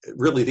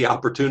really the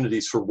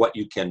opportunities for what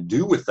you can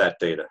do with that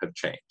data have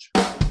changed.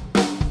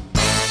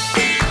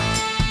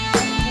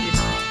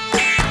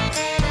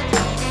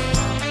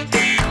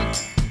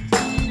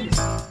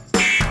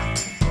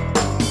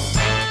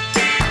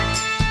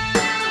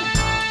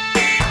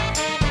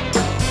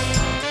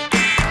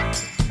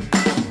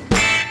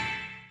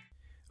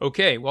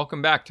 Okay,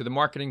 welcome back to the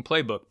Marketing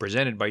Playbook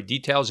presented by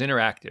Details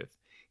Interactive.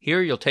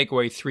 Here you'll take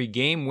away 3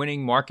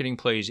 game-winning marketing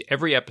plays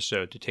every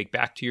episode to take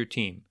back to your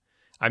team.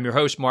 I'm your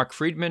host, Mark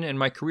Friedman, and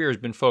my career has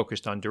been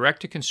focused on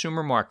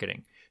direct-to-consumer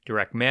marketing,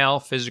 direct mail,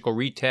 physical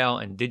retail,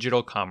 and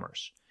digital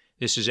commerce.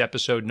 This is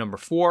episode number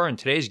 4, and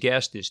today's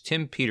guest is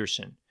Tim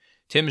Peterson.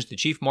 Tim is the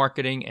Chief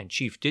Marketing and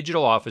Chief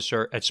Digital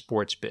Officer at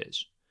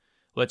SportsBiz.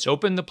 Let's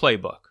open the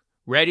playbook.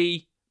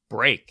 Ready,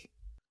 break.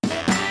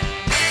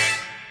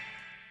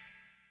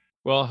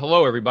 Well,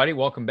 hello, everybody.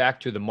 Welcome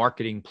back to the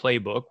Marketing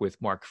Playbook with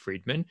Mark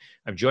Friedman.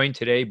 I'm joined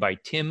today by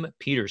Tim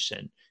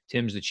Peterson.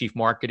 Tim's the Chief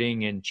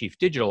Marketing and Chief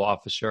Digital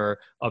Officer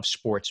of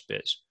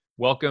SportsBiz.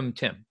 Welcome,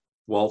 Tim.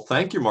 Well,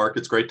 thank you, Mark.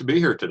 It's great to be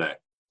here today.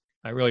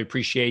 I really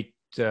appreciate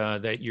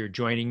that you're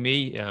joining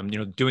me.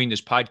 Doing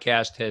this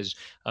podcast has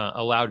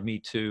allowed me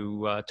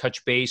to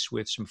touch base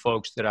with some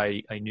folks that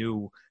I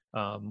knew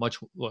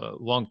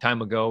long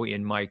time ago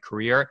in my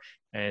career.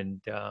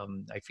 And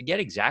I forget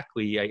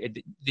exactly.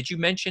 Did you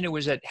mention it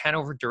was at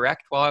Hanover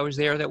Direct while I was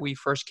there that we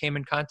first came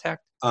in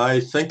contact?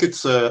 I think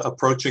it's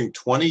approaching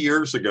 20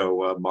 years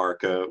ago,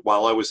 Mark,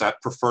 while I was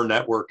at Prefer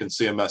Network and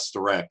CMS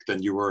Direct,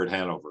 and you were at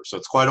Hanover. So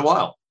it's quite a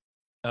while.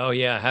 Oh,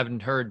 yeah. I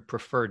haven't heard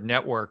Preferred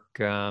Network.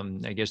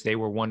 I guess they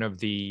were one of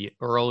the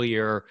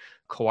earlier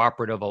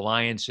cooperative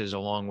alliances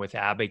along with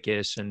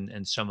Abacus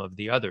and some of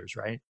the others,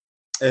 right?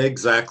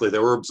 Exactly. They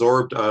were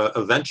absorbed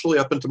eventually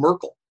up into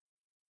Merkle.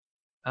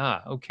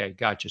 Ah, okay.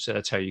 Gotcha. So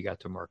that's how you got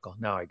to Merkle.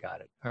 Now I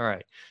got it. All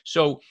right.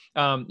 So,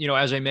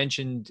 as I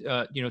mentioned,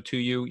 to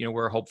you,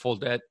 we're hopeful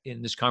that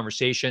in this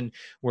conversation,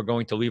 we're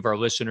going to leave our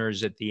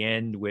listeners at the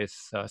end with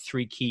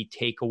 3 key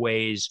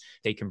takeaways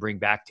they can bring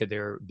back to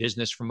their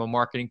business from a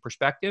marketing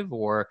perspective,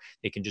 or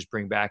they can just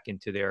bring back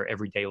into their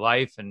everyday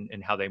life and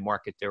how they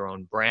market their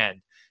own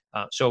brand.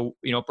 So,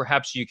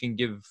 perhaps you can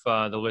give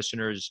the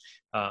listeners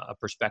a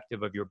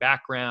perspective of your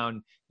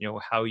background,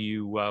 how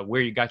you,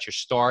 where you got your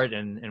start,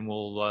 and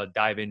we'll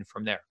dive in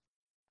from there.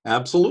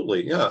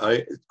 Absolutely. Yeah.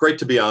 It's great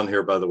to be on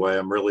here, by the way.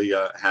 I'm really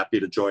happy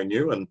to join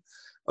you. And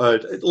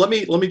let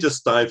me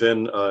just dive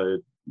in,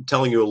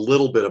 telling you a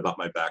little bit about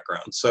my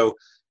background. So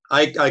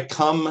I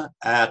come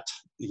at,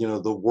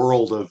 the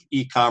world of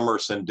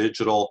e-commerce and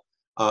digital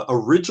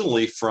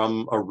originally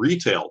from a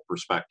retail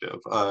perspective.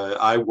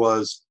 I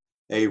was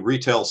a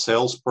retail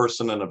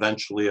salesperson and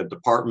eventually a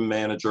department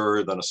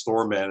manager, then a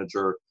store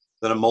manager,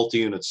 then a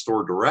multi-unit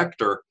store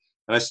director.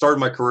 And I started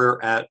my career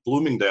at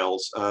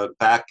Bloomingdale's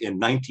back in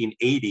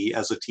 1980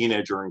 as a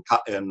teenager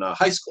in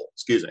high school,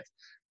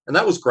 And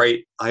that was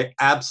great. I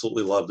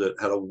absolutely loved it,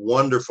 had a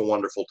wonderful,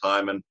 wonderful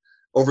time. And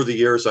over the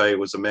years, I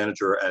was a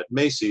manager at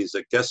Macy's,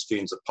 at Guess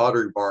Jeans, at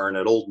Pottery Barn,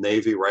 at Old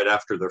Navy right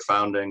after their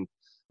founding.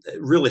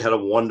 It really had a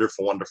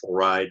wonderful, wonderful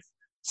ride.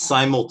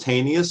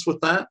 Simultaneous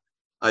with that,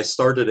 I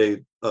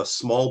started a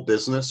small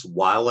business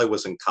while I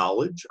was in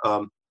college.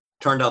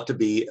 Turned out to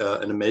be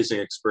an amazing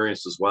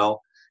experience as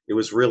well. It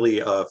was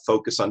really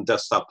focused on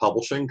desktop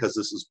publishing because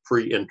this is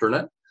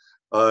pre-internet.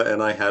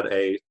 And I had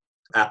a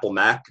Apple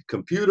Mac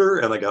computer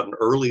and I got an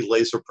early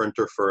laser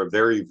printer for a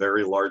very,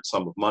 very large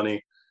sum of money.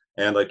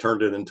 And I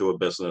turned it into a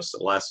business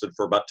that lasted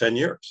for about 10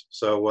 years.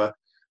 So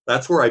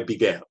that's where I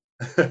began.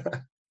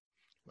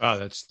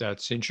 Wow,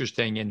 that's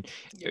interesting. And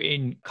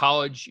in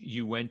college,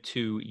 you went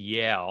to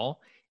Yale.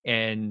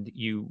 And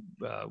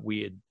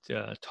we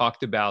had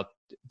talked about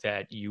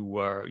that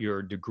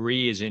your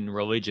degree is in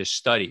religious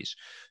studies.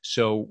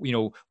 So,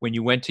 when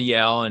you went to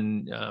Yale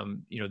and,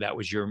 that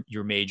was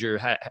your major,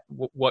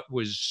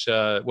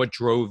 what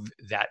drove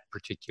that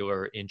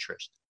particular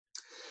interest?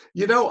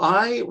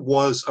 I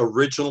was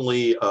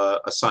originally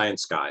a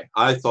science guy.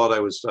 I thought I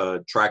was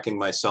tracking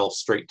myself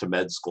straight to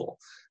med school.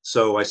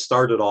 So I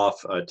started off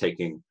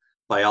taking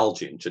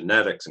biology and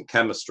genetics and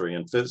chemistry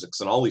and physics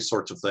and all these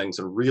sorts of things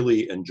and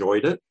really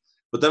enjoyed it.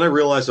 But then I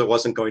realized it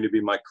wasn't going to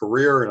be my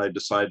career and I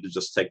decided to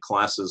just take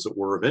classes that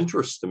were of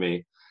interest to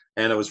me.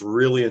 And I was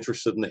really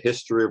interested in the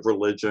history of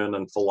religion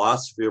and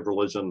philosophy of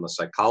religion, the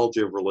psychology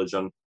of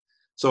religion.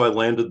 So I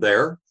landed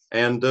there.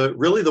 And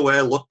really the way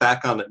I look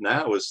back on it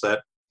now is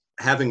that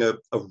having a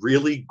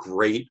really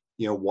great,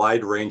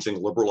 wide-ranging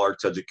liberal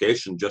arts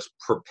education just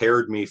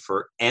prepared me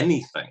for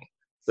anything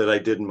that I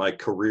did in my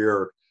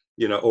career,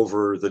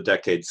 over the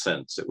decades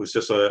since. It was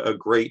just a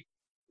great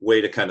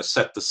way to kind of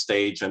set the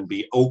stage and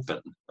be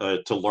open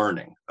to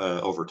learning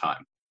over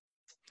time.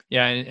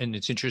 Yeah, and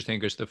it's interesting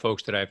because the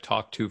folks that I've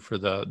talked to for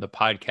the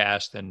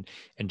podcast and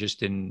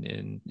just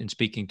in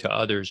speaking to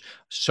others,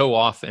 so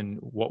often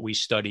what we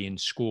study in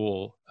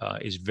school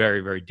is very,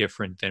 very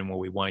different than what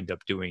we wind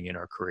up doing in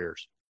our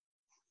careers.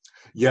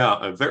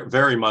 Yeah, very,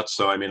 very much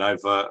so. I mean,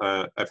 I've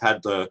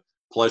had the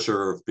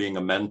pleasure of being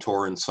a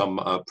mentor in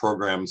some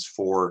programs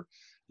for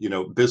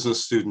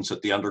business students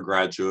at the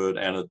undergraduate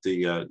and at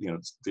the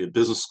the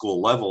business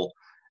school level,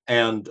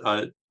 and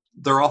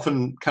they're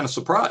often kind of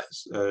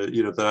surprised,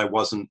 that I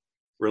wasn't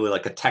really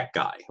like a tech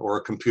guy or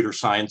a computer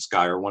science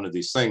guy or one of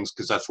these things,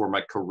 because that's where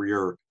my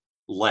career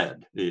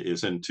led,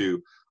 is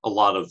into a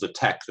lot of the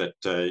tech that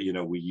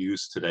we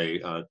use today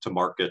to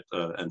market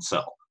and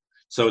sell.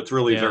 So it's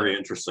really Yeah. very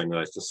interesting that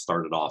I just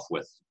started off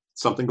with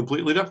something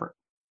completely different.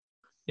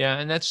 Yeah,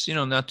 and that's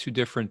not too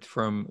different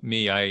from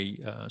me. I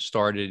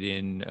started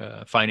in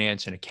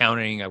finance and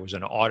accounting. I was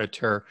an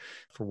auditor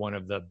for one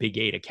of the big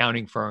eight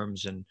accounting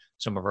firms, and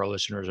some of our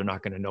listeners are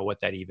not going to know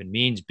what that even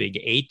means, big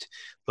eight.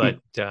 But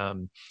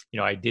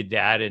I did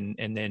that, and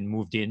then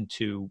moved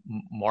into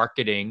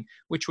marketing,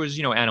 which was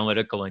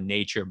analytical in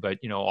nature. But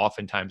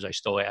oftentimes I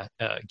still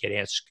get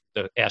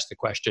asked the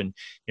question,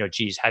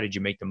 geez, how did you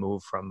make the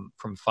move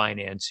from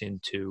finance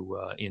into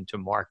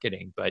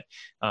marketing? But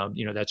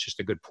that's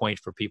just a good point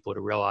for people to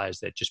realize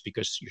that just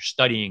because you're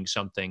studying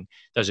something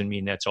doesn't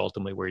mean that's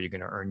ultimately where you're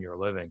going to earn your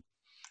living.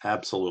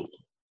 Absolutely.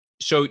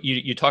 So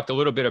you talked a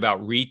little bit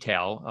about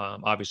retail.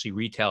 Obviously,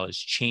 retail has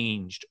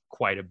changed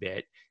quite a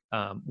bit.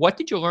 What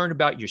did you learn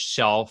about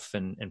yourself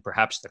and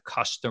perhaps the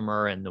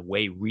customer and the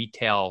way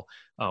retail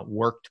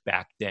worked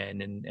back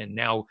then? And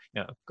now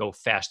go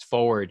fast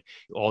forward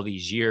all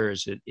these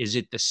years. Is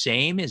it the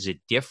same? Is it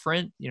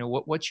different?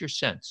 What's your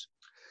sense?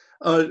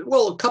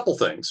 Well, a couple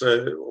things.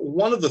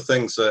 One of the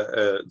things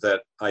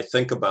that I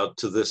think about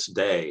to this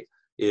day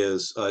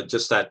is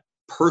just that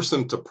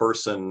person to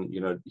person,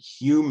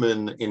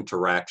 human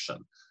interaction,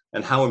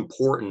 and how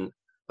important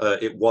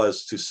it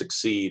was to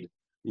succeed,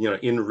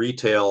 in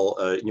retail,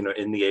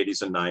 in the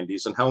 80s and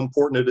 90s, and how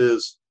important it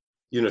is,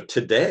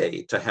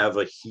 today to have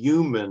a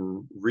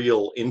human,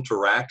 real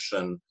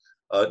interaction,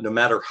 no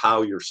matter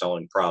how you're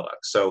selling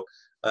products. So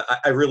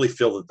I really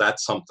feel that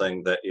that's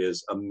something that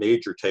is a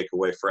major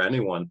takeaway for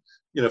anyone.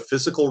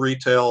 Physical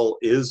retail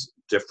is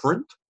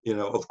different.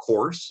 Of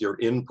course, you're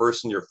in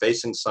person, you're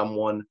facing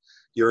someone,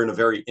 you're in a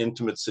very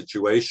intimate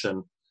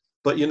situation.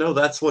 But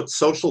that's what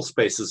social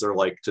spaces are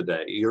like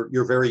today.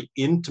 You're very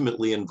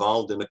intimately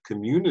involved in a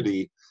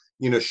community,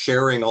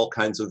 sharing all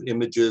kinds of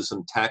images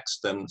and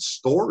text and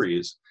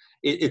stories.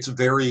 It's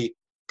very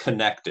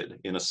connected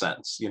in a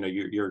sense.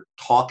 You're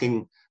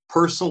talking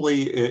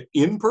personally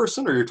in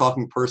person, or you're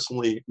talking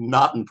personally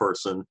not in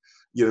person,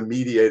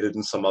 mediated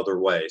in some other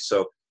way.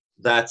 So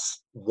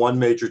that's one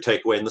major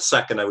takeaway. And the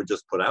second I would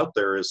just put out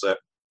there is that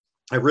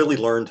I really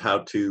learned how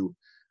to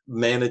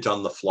manage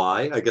on the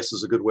fly, I guess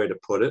is a good way to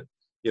put it.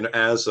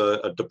 As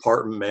a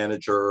department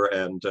manager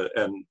and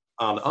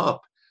on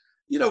up,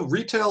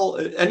 retail,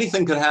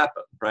 anything could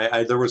happen,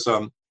 right? There was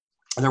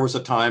a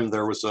time,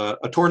 there was a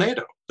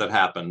tornado that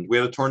happened. We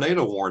had a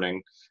tornado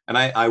warning, and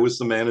I was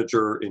the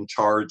manager in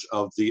charge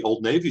of the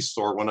Old Navy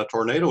store when a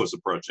tornado was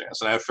approaching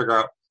us. And I had to figure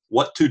out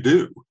what to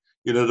do,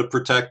 to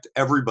protect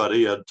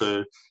everybody and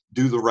to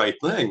do the right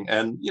thing.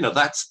 And,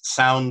 that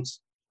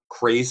sounds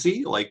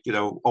crazy, like,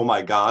 oh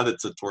my God,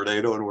 it's a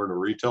tornado and we're in a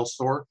retail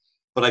store.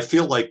 But I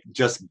feel like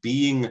just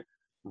being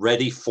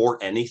ready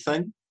for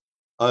anything,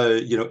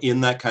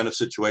 in that kind of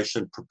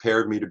situation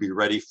prepared me to be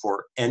ready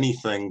for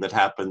anything that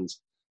happens,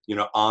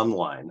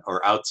 online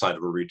or outside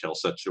of a retail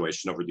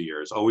situation over the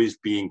years, always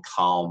being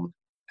calm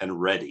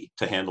and ready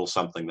to handle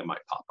something that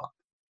might pop up.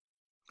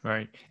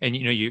 Right. And,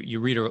 you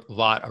read a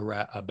lot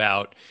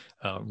about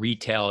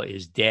retail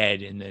is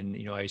dead. And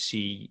then, I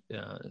see,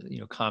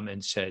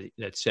 comments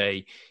that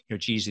say,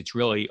 geez, it's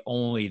really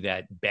only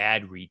that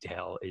bad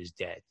retail is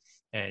dead.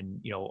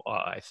 And,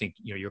 I think,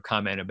 your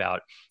comment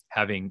about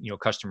having,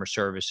 customer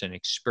service and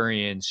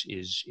experience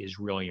is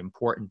really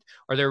important.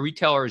 Are there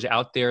retailers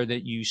out there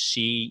that you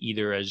see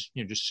either as,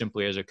 just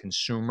simply as a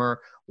consumer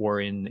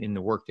or in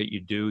the work that you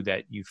do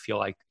that you feel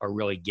like are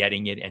really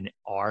getting it and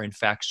are in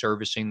fact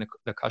servicing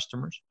the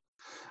customers?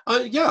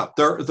 Yeah,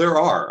 there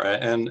are,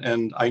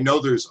 and I know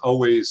there's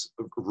always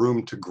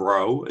room to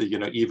grow.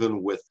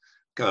 Even with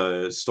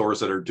stores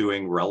that are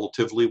doing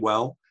relatively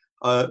well.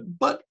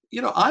 But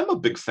I'm a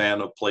big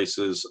fan of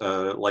places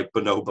like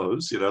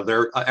Bonobos.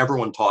 They're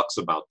everyone talks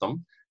about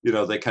them.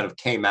 They kind of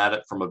came at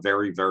it from a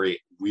very,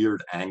 very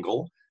weird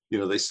angle.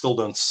 They still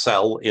don't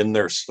sell in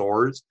their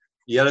stores,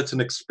 yet it's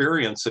an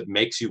experience that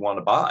makes you want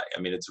to buy. I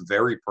mean, it's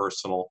very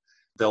personal.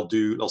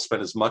 They'll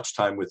spend as much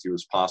time with you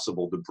as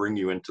possible to bring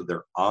you into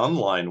their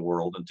online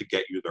world and to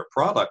get you their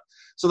product.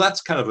 So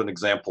that's kind of an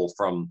example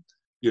from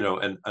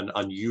an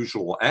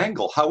unusual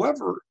angle.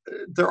 However,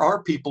 there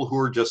are people who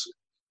are just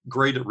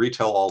great at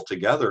retail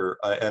altogether,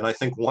 and I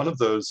think one of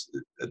those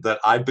that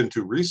I've been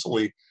to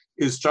recently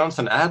is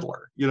Jonathan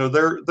Adler.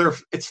 They're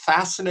it's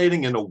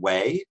fascinating in a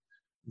way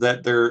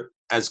that they're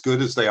as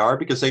good as they are,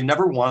 because they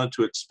never wanted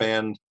to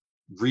expand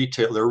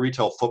their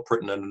retail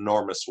footprint in an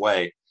enormous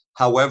way.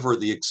 However,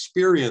 the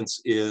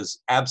experience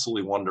is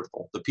absolutely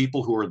wonderful. The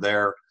people who are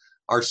there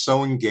are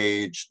so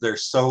engaged. They're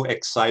so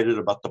excited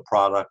about the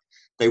product.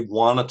 They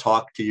want to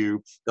talk to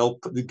you. They'll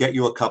get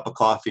you a cup of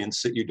coffee and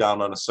sit you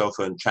down on a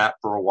sofa and chat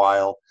for a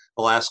while.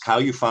 They'll ask how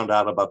you found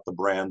out about the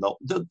brand.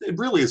 It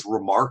really is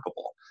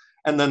remarkable.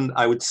 And then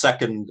I would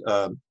second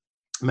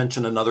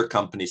mention another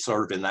company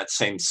sort of in that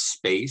same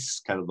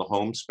space, kind of the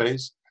home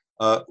space,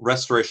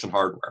 Restoration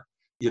Hardware.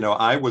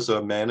 I was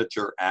a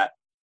manager at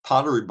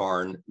Pottery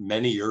Barn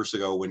many years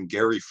ago when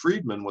Gary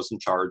Friedman was in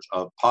charge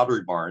of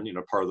Pottery Barn,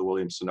 part of the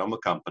Williams-Sonoma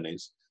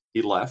companies.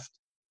 He left.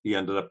 He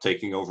ended up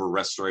taking over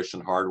Restoration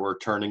Hardware,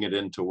 turning it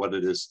into what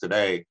it is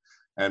today.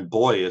 And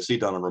boy, has he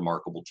done a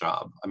remarkable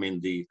job. I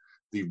mean, the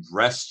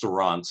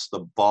restaurants,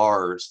 the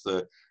bars,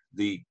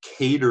 the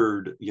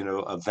catered,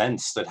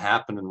 events that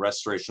happen in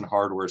Restoration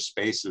Hardware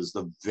spaces,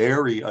 the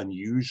very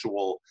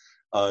unusual,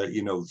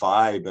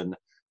 vibe and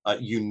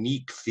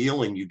unique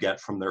feeling you get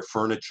from their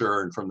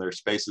furniture and from their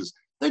spaces.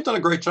 They've done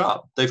a great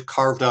job. They've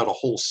carved out a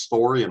whole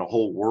story and a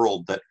whole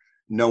world that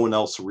no one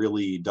else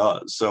really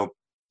does. So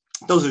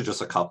those are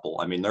just a couple.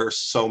 I mean, there are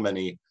so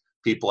many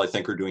people I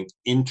think are doing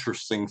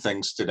interesting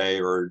things today,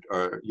 or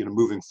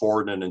moving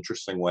forward in an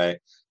interesting way.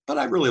 But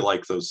I really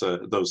like those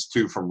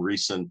two from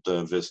recent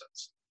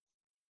visits.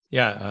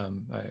 Yeah,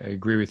 I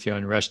agree with you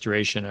on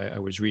Restoration. I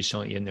was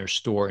recently in their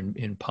store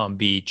in Palm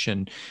Beach,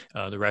 and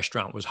the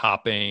restaurant was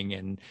hopping,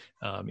 and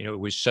it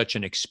was such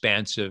an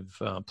expansive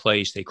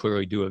place. They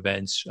clearly do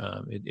events.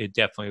 It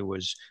definitely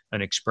was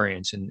an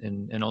experience,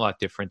 and a lot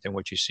different than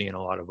what you see in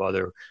a lot of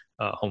other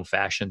home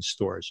fashion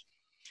stores.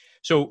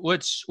 So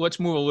let's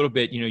move a little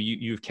bit.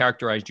 You've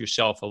characterized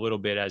yourself a little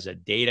bit as a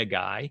data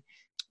guy.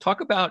 Talk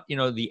about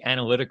the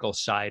analytical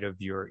side of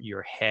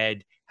your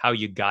head, how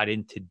you got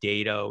into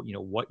data.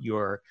 What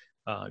your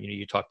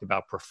you talked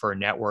about Prefer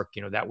Network.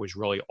 That was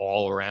really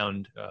all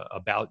around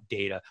about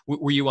data.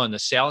 Were you on the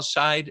sales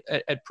side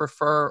at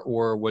Prefer,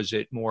 or was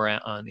it more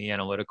on the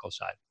analytical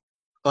side?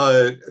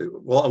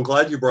 Well, I'm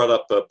glad you brought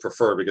up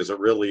Prefer, because it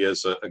really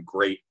is a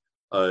great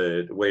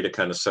way to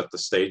kind of set the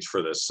stage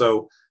for this.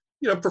 So,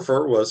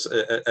 Prefer was,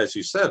 as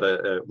you said,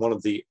 one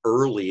of the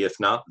early, if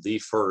not the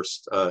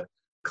first,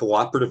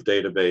 cooperative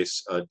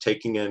database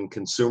taking in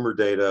consumer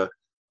data,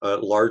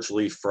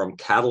 largely from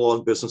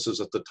catalog businesses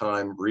at the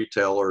time,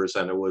 retailers,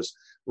 and it was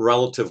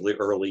relatively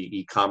early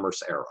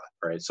e-commerce era,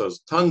 right? So it's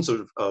tons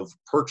of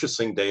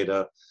purchasing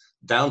data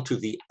down to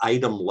the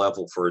item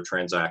level for a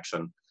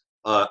transaction.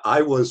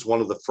 I was one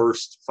of the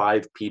first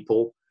 5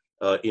 people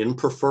in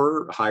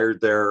Prefer,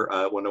 hired there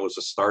when it was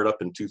a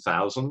startup in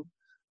 2000.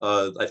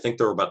 I think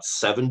there were about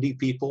 70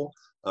 people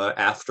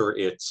after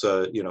its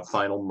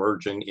final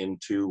merging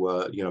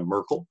into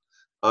Merkle.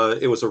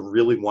 It was a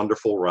really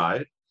wonderful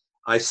ride.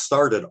 I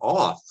started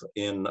off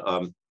in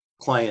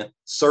client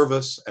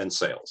service and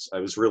sales. I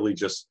was really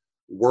just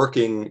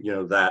working,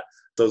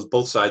 those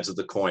both sides of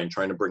the coin,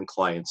 trying to bring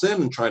clients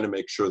in and trying to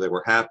make sure they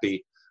were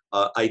happy.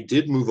 I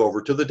did move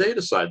over to the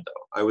data side,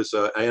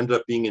 though. I ended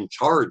up being in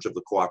charge of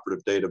the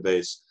cooperative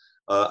database.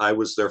 I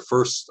was their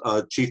first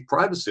chief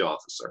privacy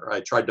officer. I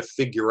tried to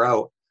figure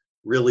out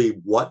really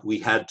what we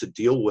had to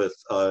deal with,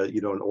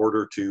 in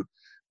order to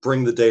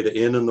bring the data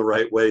in the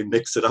right way,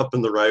 mix it up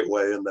in the right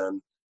way, and then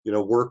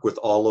work with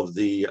all of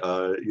the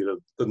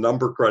the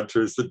number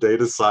crunchers, the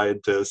data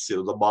scientists, the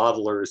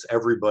modelers,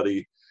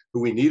 everybody who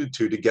we needed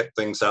to get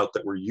things out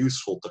that were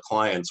useful to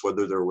clients,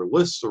 whether there were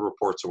lists or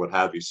reports or what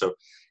have you. So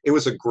it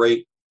was a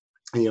great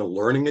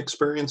learning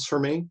experience for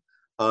me.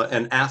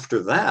 And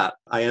after that,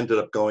 I ended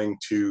up going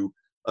to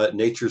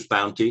Nature's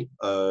Bounty,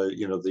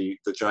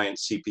 the giant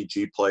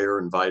CPG player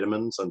in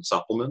vitamins and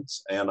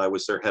supplements, and I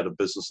was their head of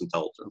business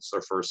intelligence,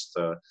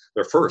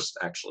 their first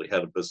actually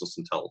head of business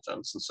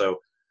intelligence, and so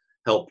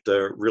helped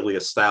really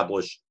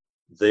establish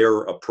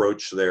their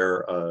approach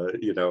there.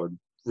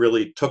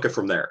 Really took it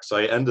from there. So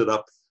I ended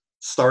up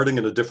starting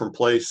in a different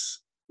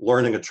place,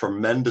 learning a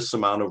tremendous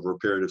amount over a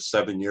period of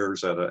 7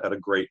 years at a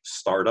great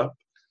startup,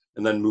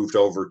 and then moved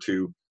over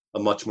to a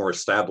much more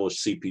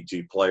established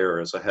CPG player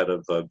as a head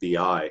of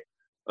BI.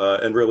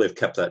 And really have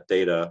kept that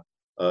data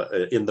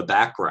in the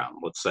background,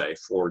 let's say,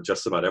 for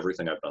just about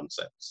everything I've done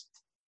since.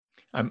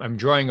 I'm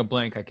drawing a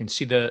blank. I can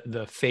see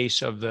the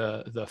face of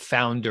the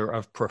founder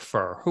of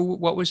Prefer.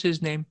 What was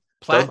his name?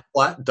 Platt?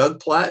 Doug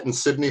Platt and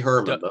Sidney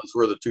Herman. Those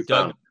were the two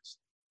founders.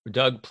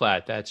 Doug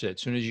Platt. That's it.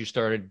 As soon as you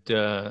started,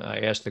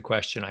 I asked the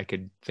question, I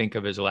could think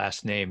of his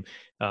last name.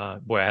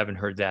 Boy, I haven't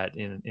heard that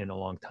in a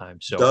long time.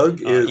 So Doug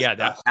is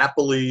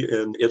happily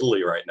in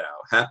Italy right now,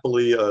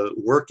 happily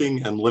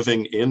working and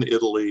living in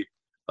Italy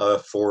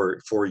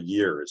for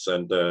years,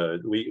 and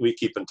we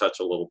keep in touch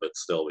a little bit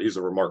still. He's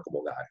a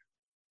remarkable guy.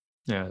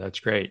 Yeah, that's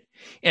great.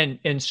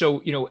 And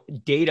so,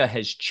 data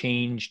has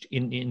changed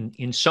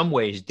in some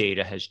ways.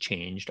 Data has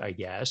changed, I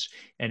guess,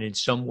 and in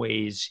some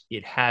ways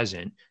it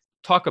hasn't.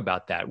 Talk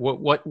about that.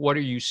 What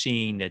are you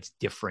seeing that's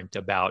different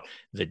about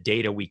the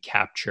data we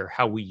capture,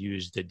 how we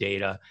use the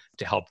data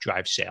to help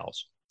drive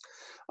sales?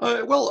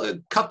 Well, a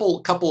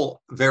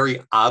couple very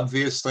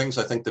obvious things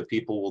I think that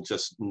people will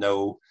just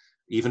know,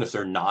 even if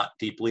they're not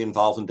deeply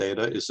involved in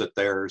data, is that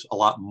there's a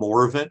lot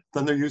more of it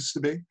than there used to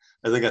be.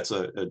 I think that's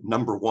a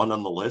number one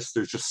on the list.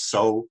 There's just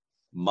so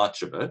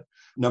much of it.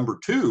 Number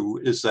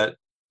two is that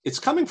it's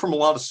coming from a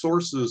lot of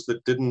sources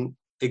that didn't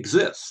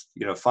exist,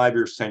 5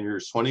 years, 10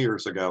 years, 20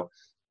 years ago.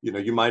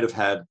 You might have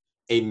had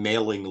a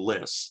mailing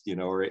list,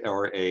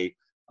 or a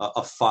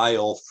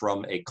file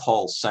from a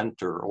call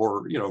center,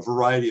 or a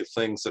variety of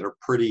things that are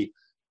pretty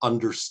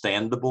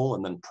understandable,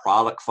 and then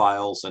product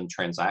files and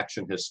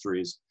transaction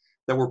histories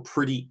that were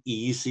pretty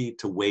easy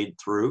to wade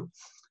through.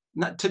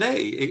 Not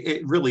today,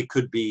 it really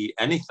could be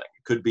anything.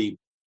 It could be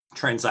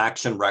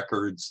transaction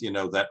records,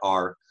 that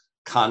are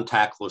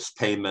contactless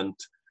payment.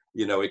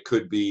 It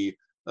could be,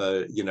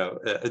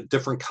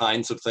 different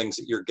kinds of things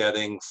that you're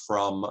getting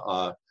from,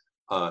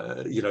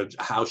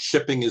 how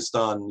shipping is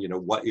done,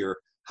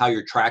 how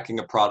you're tracking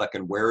a product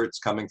and where it's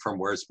coming from,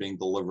 where it's being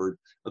delivered,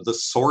 the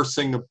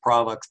sourcing of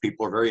products.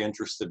 People are very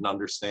interested in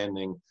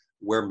understanding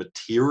where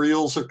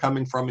materials are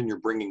coming from, and you're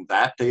bringing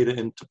that data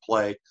into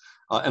play.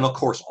 And of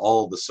course,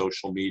 all of the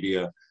social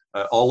media,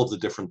 all of the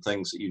different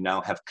things that you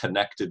now have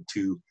connected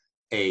to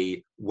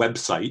a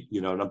website,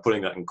 and I'm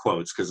putting that in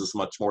quotes because it's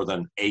much more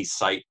than a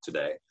site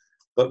today.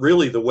 But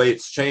really, the way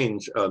it's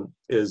changed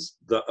is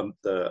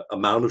the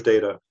amount of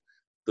data,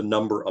 the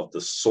number of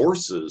the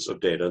sources of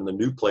data, and the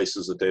new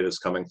places that data is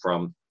coming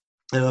from.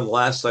 And then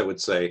last, I would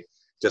say,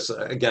 just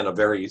again, a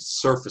very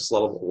surface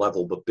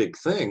level, but big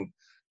thing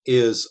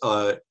is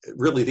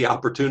really the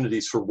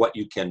opportunities for what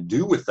you can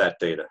do with that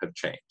data have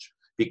changed.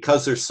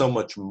 Because there's so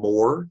much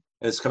more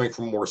and it's coming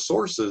from more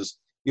sources,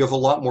 you have a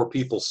lot more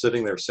people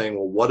sitting there saying,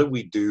 well, what do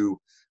we do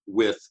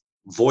with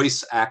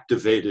voice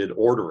activated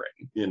ordering,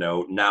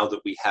 now that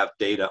we have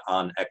data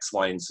on X,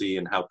 Y, and Z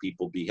and how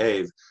people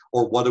behave?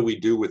 Or what do we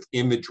do with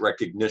image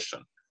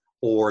recognition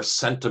or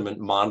sentiment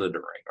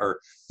monitoring, or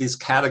these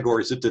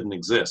categories that didn't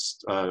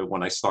exist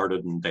when I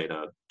started in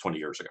data 20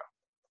 years ago?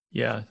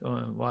 Yeah,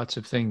 lots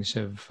of things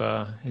have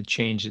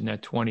changed in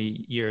that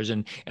 20 years,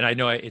 and I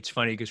know it's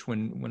funny because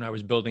when I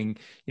was building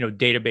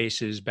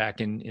databases back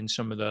in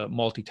some of the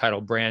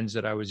multi-title brands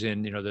that I was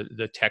in,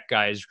 the tech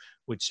guys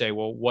would say,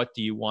 well, what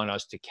do you want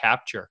us to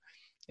capture?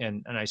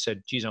 And I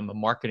said, geez, I'm a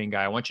marketing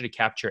guy. I want you to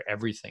capture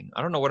everything.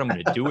 I don't know what I'm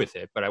going to do with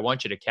it, but I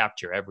want you to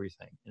capture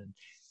everything. And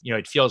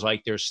it feels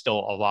like there's still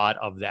a lot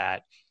of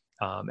that.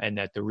 And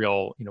that the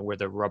real, where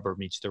the rubber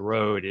meets the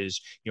road is,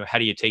 how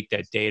do you take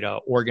that data,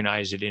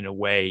 organize it in a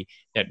way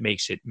that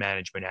makes it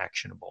management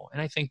actionable?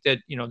 And I think that,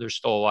 there's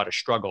still a lot of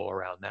struggle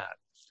around that.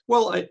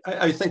 Well,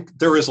 I think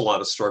there is a lot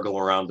of struggle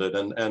around it.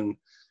 And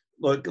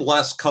like the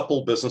last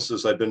couple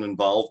businesses I've been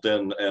involved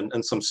in,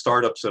 and some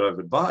startups that I've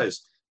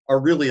advised,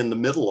 are really in the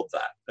middle of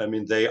that. I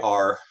mean, they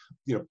are,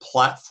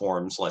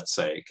 platforms, let's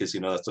say, because,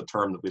 that's a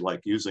term that we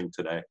like using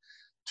today,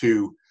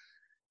 to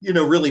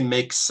really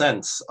make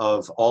sense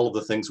of all of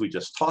the things we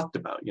just talked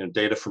about,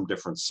 data from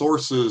different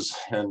sources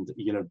and,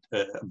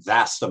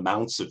 vast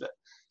amounts of it.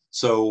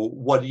 So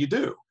what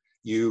do?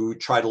 You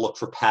try to look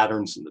for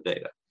patterns in the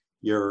data.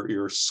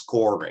 You're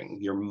scoring,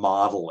 you're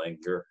modeling,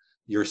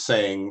 you're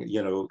saying,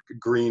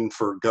 green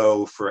for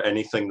go for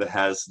anything that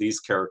has these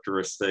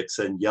characteristics,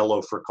 and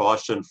yellow for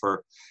caution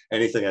for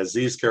anything that has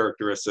these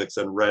characteristics,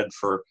 and red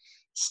for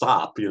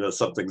stop,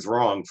 something's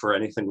wrong for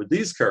anything with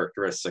these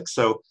characteristics.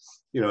 So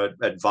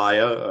at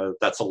Via,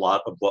 that's a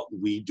lot of what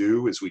we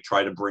do, is we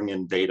try to bring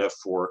in data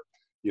for,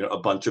 a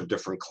bunch of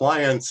different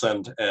clients,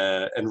 and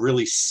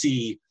really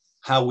see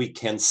how we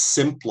can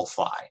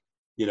simplify,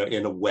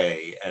 in a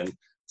way, and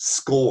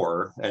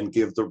score and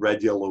give the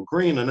red, yellow,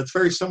 green. And it's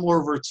very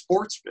similar over at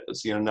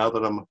SportsBiz. Now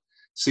that I'm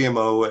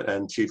CMO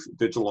and Chief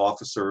Digital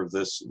Officer of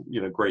this,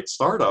 great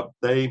startup,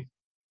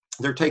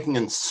 they're taking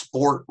in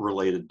sport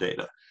related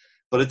data,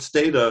 but it's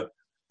data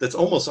that's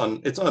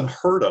it's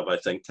unheard of, I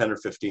think, 10 or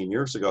 15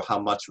 years ago, how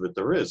much of it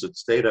there is.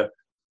 It's data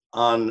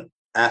on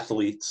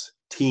athletes,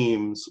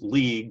 teams,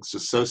 leagues,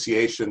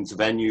 associations,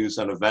 venues,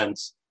 and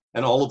events,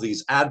 and all of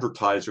these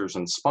advertisers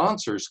and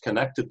sponsors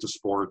connected to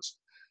sports.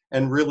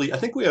 And really, I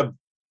think we have,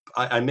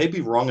 I may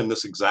be wrong in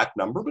this exact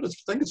number, but I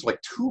think it's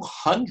like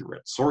 200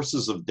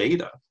 sources of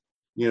data,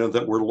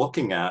 that we're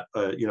looking at,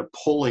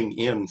 pulling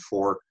in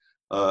for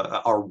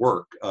our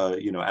work, at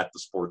the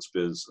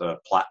SportsBiz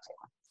platform.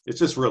 It's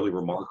just really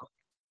remarkable.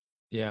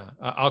 Yeah,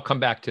 I'll come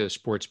back to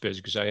SportsBiz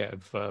because I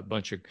have a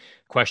bunch of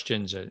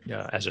questions.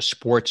 As a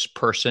sports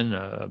person,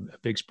 a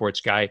big sports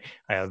guy,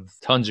 I have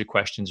tons of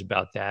questions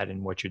about that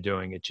and what you're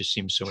doing. It just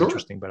seems so Sure.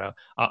 interesting, but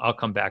I'll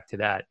come back to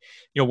that.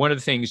 One of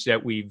the things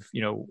that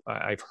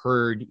I've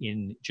heard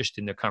in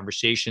the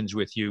conversations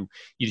with you,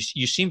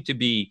 you seem to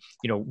be,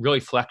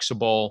 really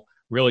flexible,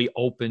 really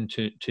open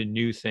to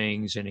new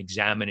things and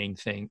examining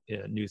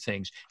new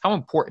things. How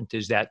important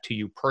is that to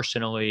you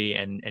personally,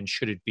 and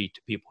should it be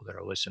to people that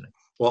are listening?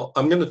 Well,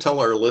 I'm going to tell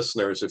our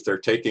listeners, if they're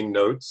taking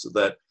notes,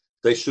 that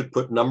they should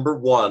put number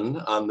 1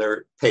 on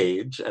their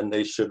page, and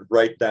they should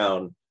write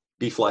down,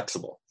 be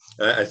flexible.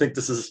 I think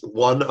this is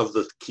one of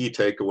the key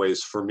takeaways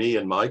for me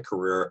in my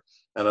career,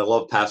 and I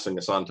love passing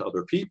this on to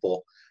other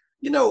people.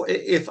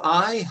 If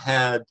I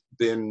had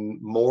been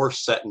more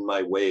set in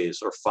my ways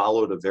or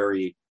followed a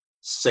very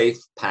safe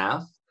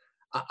path,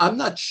 I'm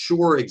not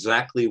sure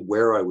exactly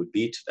where I would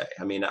be today.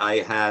 I mean,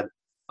 I had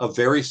a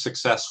very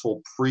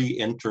successful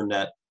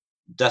pre-internet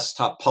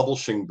desktop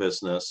publishing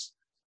business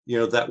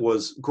that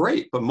was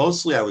great. But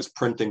mostly I was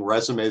printing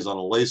resumes on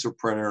a laser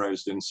printer. I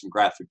was doing some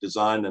graphic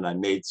design, and I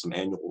made some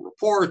annual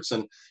reports,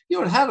 and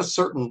it had a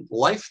certain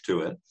life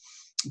to it,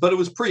 but it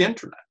was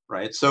pre-internet,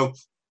 right? So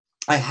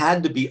I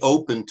had to be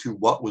open to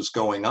what was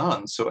going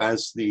on. So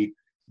as the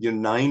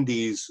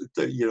 90s,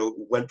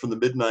 went from the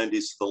mid 90s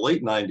to the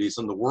late 90s,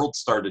 and the world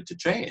started to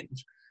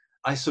change,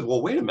 I said,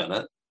 well, wait a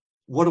minute,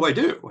 what do I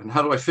do? And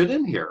how do I fit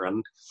in here?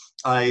 And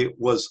I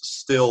was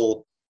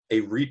still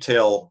a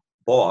retail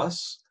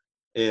boss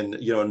in,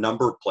 a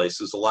number of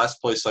places. The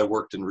last place I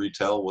worked in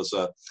retail was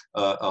a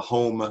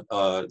home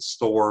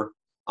store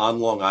on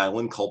Long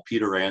Island called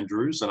Peter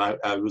Andrews. And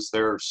I was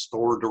their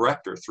store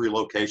director, 3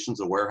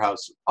 locations, a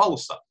warehouse, all the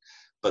stuff.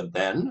 But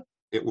then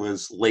it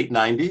was late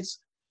 90s.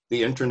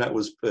 The internet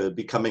was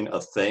becoming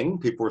a thing.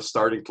 People were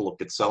starting to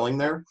look at selling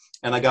there.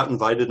 And I got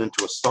invited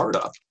into a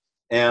startup.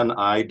 And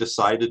I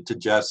decided to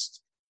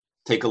just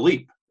take a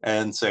leap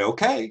and say,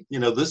 okay,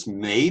 this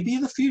may be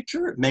the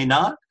future. It may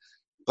not.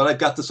 But I've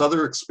got this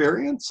other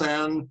experience,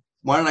 and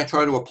why don't I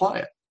try to apply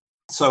it?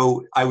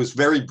 So I was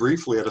very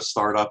briefly at a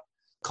startup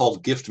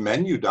called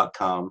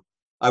giftmenu.com.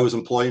 I was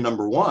employee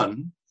number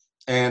 1,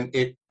 and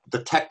the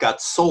tech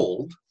got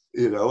sold,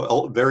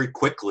 very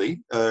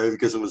quickly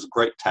because it was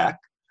great tech.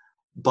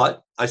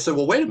 But I said,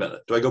 well, wait a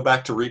minute. Do I go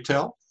back to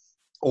retail,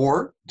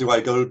 or do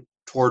I go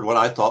toward what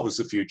I thought was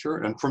the future?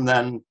 And from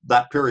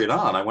that period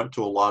on, I went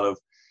to a lot of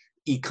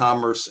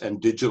e-commerce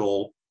and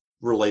digital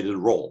related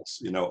roles,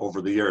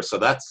 over the years. So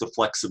that's the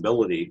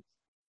flexibility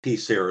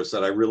piece here, is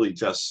that I really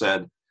just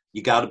said,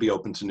 you got to be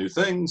open to new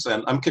things.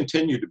 And I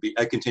continue to be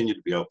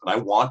open. I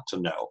want to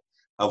know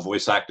how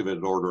voice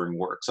activated ordering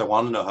works. I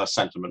want to know how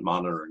sentiment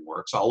monitoring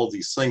works. All of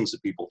these things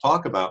that people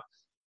talk about,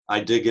 I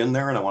dig in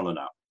there and I want to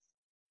know.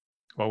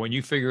 Well, when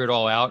you figure it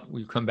all out, will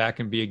you come back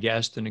and be a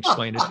guest and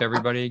explain it to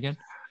everybody again?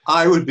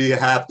 I would be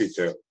happy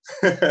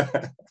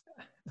to.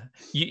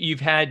 You've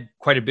had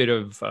quite a bit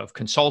of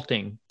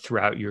consulting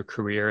throughout your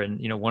career. And,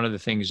 one of the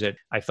things that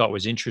I thought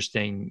was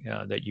interesting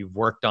that you've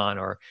worked on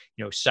are,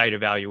 site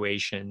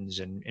evaluations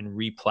and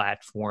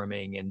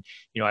replatforming. And,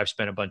 I've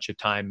spent a bunch of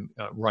time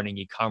running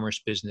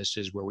e-commerce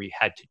businesses where we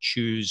had to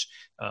choose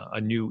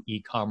a new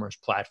e-commerce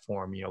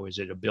platform. Is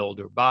it a build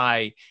or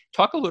buy?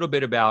 Talk a little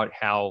bit about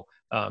how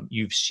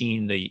you've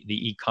seen the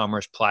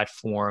e-commerce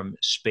platform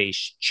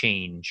space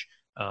change,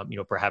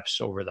 perhaps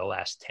over the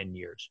last 10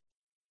 years.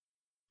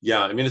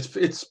 Yeah, I mean,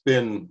 it's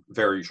been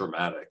very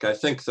dramatic. I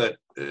think that,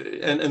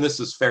 and this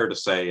is fair to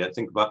say, I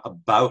think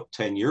about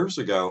 10 years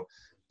ago,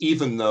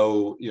 even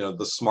though,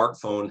 the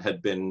smartphone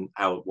had been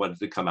out, when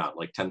did it come out?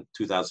 Like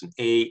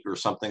 2008 or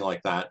something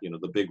like that,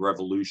 the big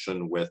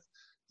revolution with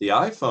the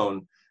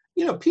iPhone,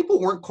 people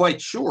weren't quite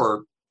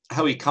sure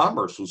how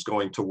e-commerce was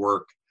going to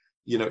work,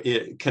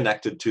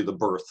 connected to the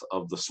birth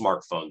of the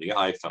smartphone, the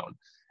iPhone.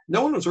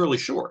 No one was really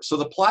sure. So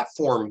the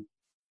platform,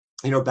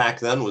 back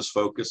then was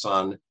focused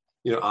on,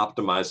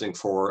 optimizing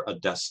for a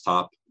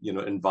desktop,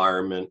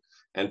 environment,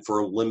 and for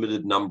a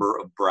limited number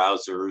of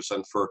browsers,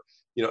 and for,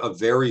 a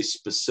very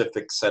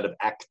specific set of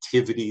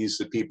activities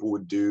that people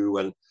would do.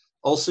 And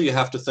also you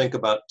have to think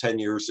about 10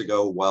 years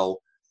ago,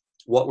 well,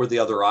 what were the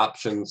other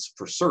options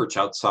for search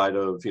outside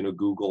of,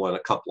 Google and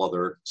a couple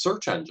other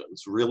search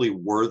engines? Really,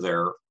 were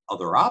there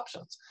other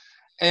options?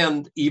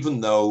 And even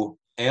though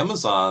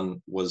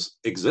Amazon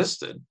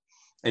existed,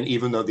 and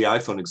even though the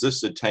iPhone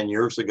existed 10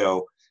 years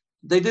ago,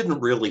 they didn't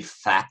really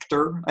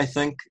factor, I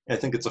think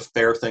it's a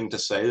fair thing to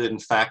say, they didn't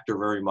factor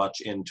very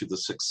much into the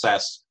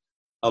success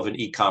of an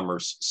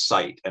e-commerce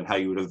site and how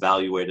you would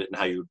evaluate it and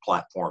how you would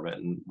platform it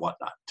and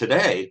whatnot.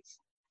 Today,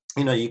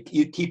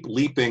 you keep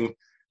leaping.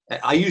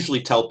 I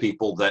usually tell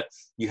people that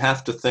you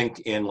have to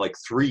think in like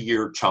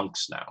 3-year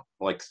chunks now,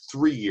 like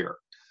 3-year,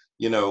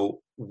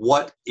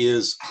 what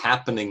is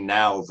happening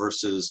now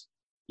versus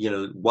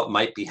what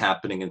might be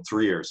happening in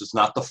 3 years. It's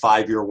not the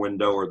 5-year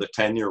window or the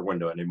 10-year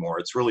window anymore.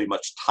 It's really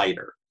much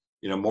tighter,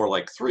 more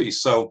like 3.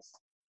 So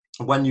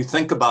when you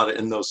think about it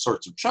in those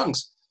sorts of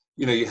chunks,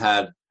 you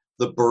had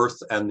the birth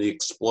and the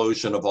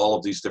explosion of all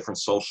of these different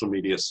social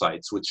media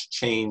sites, which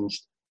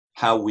changed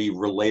how we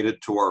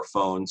related to our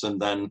phones.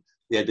 And then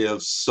the idea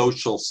of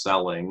social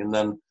selling, and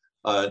then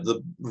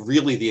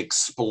the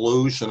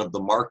explosion of the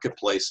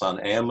marketplace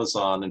on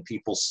Amazon and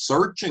people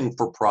searching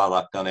for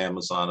product on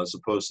Amazon as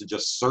opposed to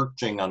just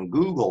searching on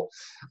Google.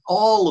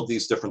 All of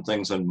these different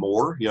things and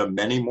more,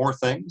 many more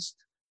things,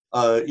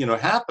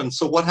 happen.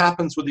 So what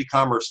happens with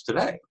e-commerce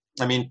today?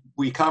 I mean,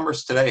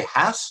 e-commerce today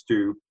has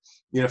to,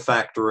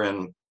 factor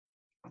in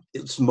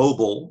it's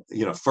mobile,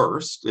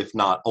 first, if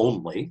not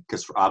only,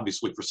 because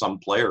obviously for some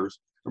players,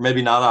 or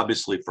maybe not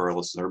obviously for a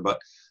listener, but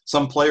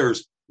some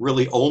players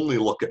really only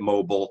look at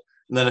mobile.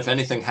 And then if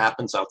anything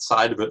happens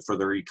outside of it for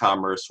their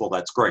e-commerce, well,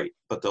 that's great,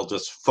 but they'll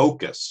just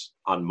focus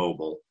on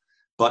mobile.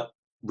 But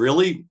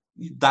really,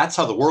 that's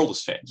how the world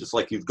has changed. It's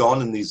like you've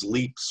gone in these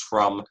leaps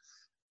from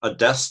a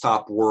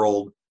desktop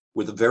world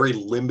with a very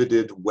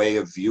limited way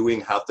of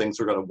viewing how things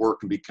are going to work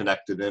and be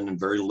connected in, and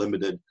very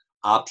limited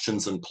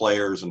options and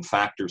players and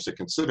factors to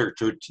consider,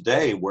 to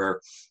today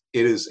where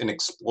it is an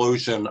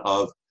explosion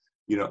of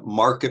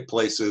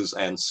marketplaces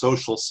and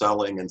social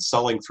selling and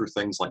selling through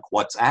things like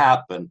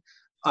WhatsApp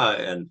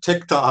and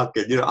TikTok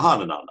and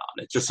on and on and on.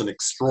 It's just an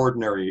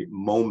extraordinary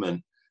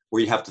moment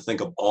where you have to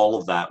think of all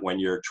of that when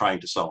you're trying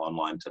to sell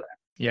online today.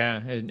 Yeah,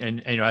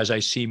 and as I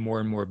see more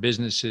and more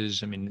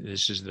businesses, I mean,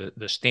 this is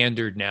the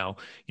standard now.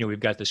 We've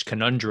got this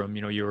conundrum.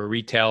 You're a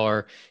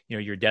retailer.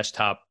 Your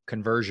desktop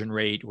conversion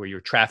rate or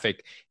your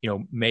traffic,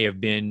 may have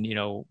been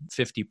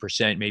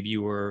 50%. Maybe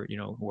you were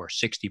or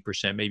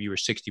 60%. Maybe you were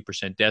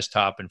 60%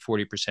 desktop and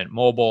 40%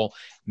 mobile.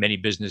 Many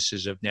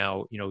businesses have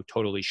now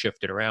totally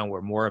shifted around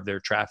where more of their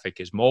traffic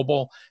is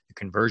mobile. The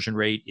conversion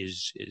rate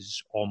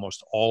is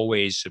almost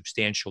always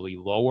substantially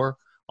lower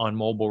on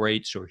mobile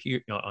rates or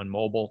here on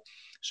mobile.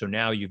 So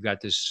now you've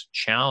got this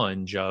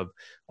challenge of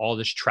all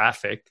this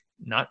traffic,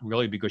 not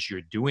really because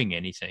you're doing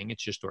anything,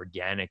 it's just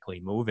organically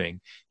moving.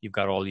 You've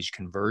got all these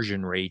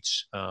conversion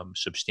rates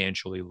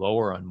substantially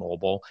lower on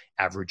mobile,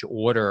 average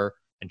order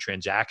and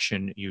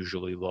transaction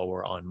usually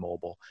lower on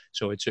mobile.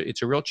 So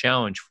it's a real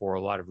challenge for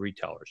a lot of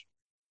retailers.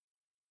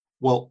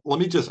 Well, let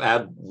me just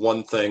add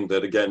one thing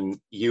that, again,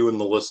 you and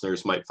the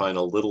listeners might find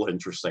a little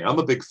interesting. I'm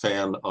a big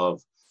fan of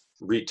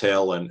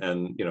retail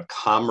and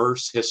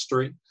commerce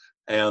history.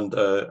 And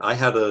I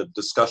had a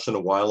discussion a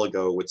while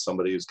ago with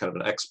somebody who's kind of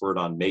an expert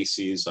on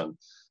Macy's and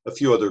a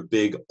few other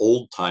big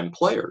old time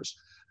players.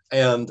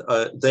 And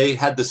they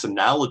had this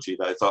analogy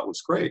that I thought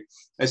was great.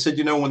 I said,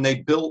 when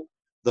they built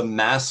the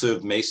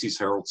massive Macy's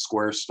Herald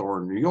Square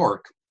store in New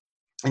York,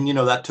 and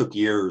that took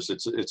years.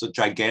 It's a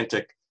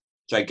gigantic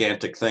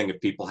thing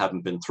if people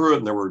haven't been through it.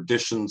 And there were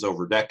additions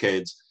over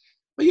decades.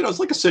 But it's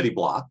like a city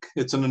block.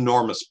 It's an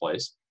enormous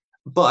place.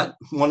 But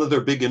one of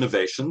their big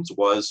innovations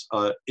was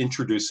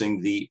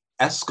introducing the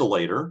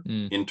escalator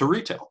into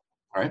retail,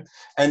 right?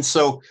 And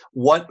so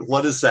what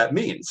does that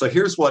mean? So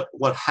here's what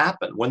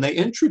happened. When they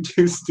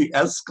introduced the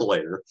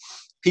escalator,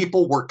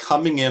 people were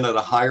coming in at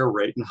a higher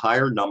rate and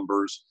higher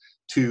numbers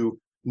to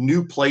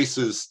new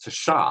places to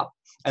shop,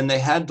 and they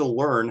had to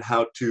learn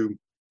how to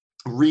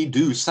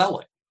redo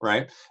selling,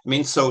 right? I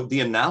mean, so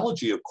the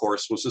analogy, of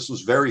course, was this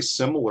was very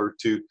similar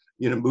to,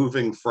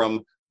 moving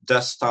from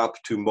desktop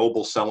to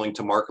mobile selling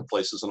to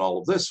marketplaces and all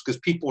of this, because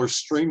people are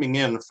streaming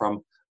in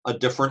from a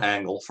different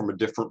angle, from a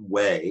different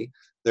way.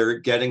 They're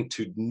getting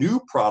to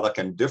new product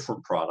and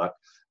different product.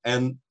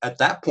 And at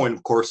that point,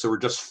 of course, there were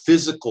just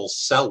physical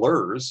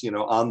sellers,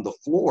 on the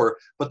floor,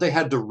 but they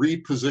had to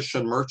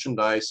reposition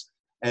merchandise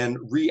and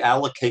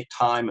reallocate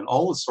time and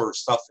all this sort of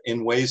stuff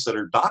in ways that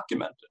are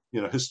documented.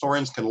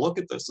 Historians can look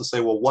at this and say,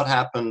 well, what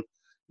happened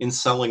in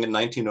selling in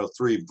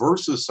 1903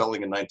 versus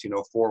selling in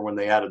 1904 when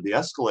they added the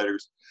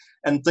escalators?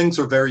 And things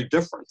are very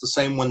different. The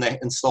same when they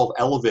installed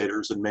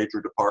elevators in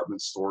major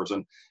department stores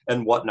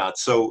and whatnot.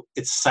 So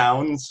it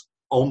sounds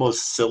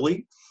almost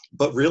silly,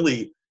 but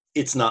really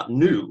it's not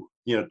new,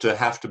 to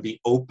have to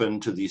be open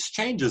to these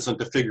changes and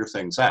to figure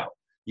things out.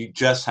 You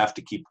just have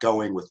to keep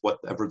going with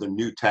whatever the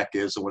new tech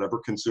is and whatever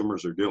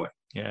consumers are doing.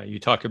 Yeah, you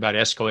talk about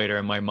escalator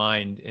in my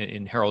mind,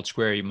 in Herald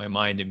Square, my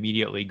mind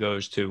immediately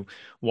goes to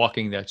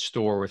walking that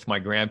store with my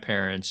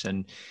grandparents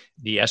and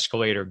the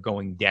escalator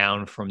going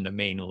down from the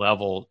main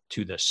level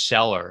to the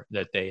cellar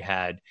that they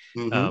had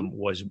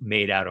was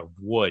made out of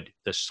wood.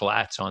 The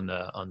slats on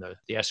the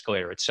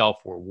escalator itself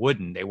were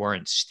wooden. They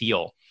weren't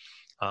steel.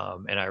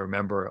 And I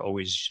remember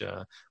always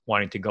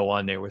wanting to go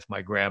on there with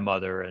my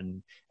grandmother,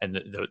 and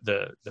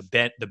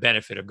the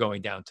benefit of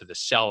going down to the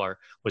cellar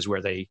was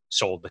where they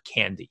sold the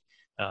candy.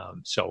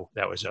 So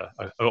that was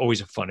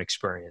always a fun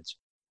experience.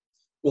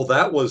 Well,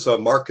 that was a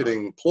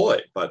marketing ploy,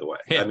 by the way.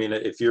 Yeah. I mean,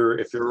 if you're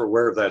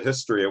aware of that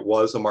history, it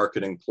was a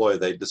marketing ploy.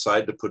 They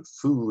decided to put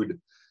food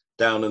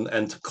down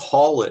and to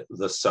call it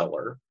the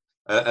cellar,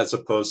 as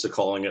opposed to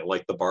calling it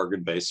like the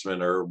bargain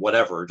basement or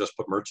whatever. Just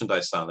put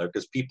merchandise down there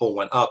because people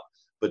went up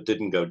but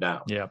didn't go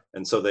down. Yeah.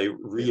 And so they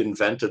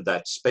reinvented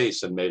that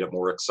space and made it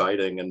more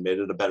exciting and made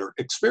it a better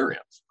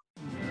experience.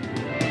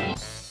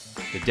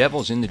 The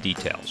devil's in the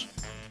details.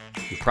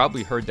 You've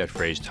probably heard that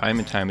phrase time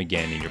and time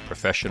again in your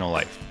professional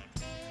life.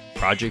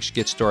 Projects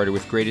get started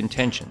with great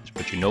intentions,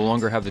 but you no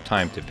longer have the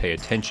time to pay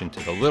attention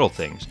to the little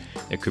things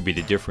that could be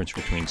the difference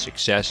between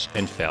success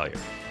and failure.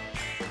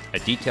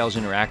 At Details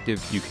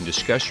Interactive, you can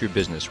discuss your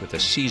business with a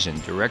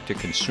seasoned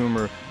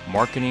direct-to-consumer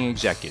marketing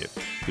executive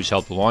who's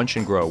helped launch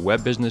and grow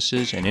web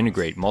businesses and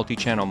integrate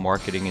multi-channel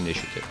marketing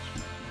initiatives.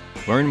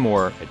 Learn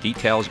more at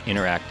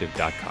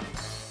detailsinteractive.com.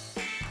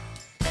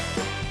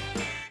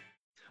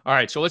 All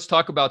right, so let's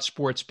talk about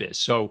SportsBiz.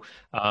 So,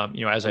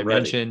 as I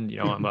mentioned,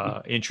 I'm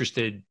a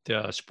interested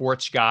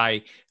sports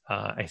guy.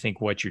 I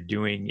think what you're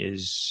doing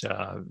is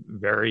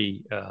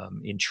very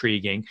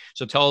intriguing.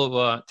 So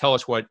tell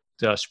us what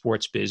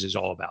SportsBiz is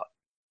all about.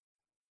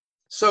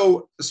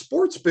 So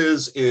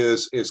SportsBiz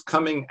is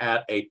coming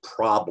at a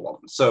problem.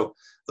 So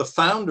the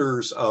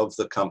founders of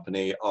the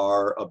company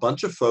are a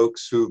bunch of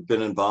folks who've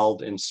been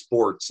involved in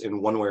sports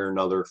in one way or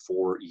another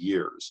for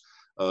years.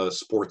 A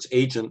sports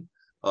agent,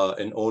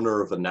 an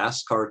owner of a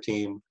NASCAR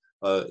team,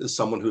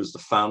 someone who's the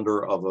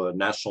founder of a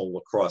National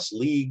Lacrosse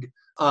League,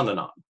 on and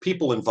on.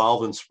 People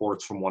involved in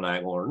sports from one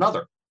angle or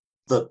another.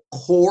 The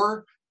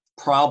core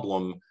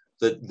problem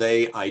that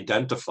they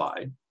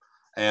identified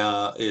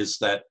is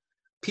that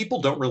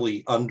people don't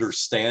really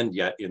understand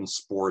yet in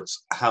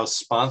sports how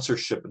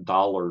sponsorship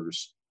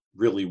dollars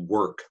really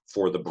work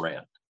for the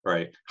brand,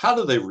 right? How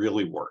do they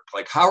really work?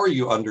 Like, how are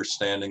you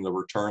understanding the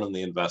return on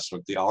the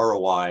investment, the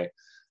ROI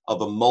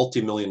of a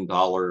multi-million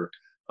dollar,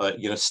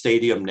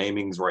 stadium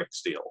naming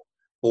rights deal?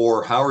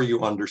 Or how are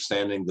you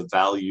understanding the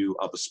value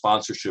of a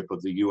sponsorship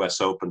of the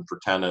U.S. Open for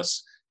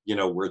tennis,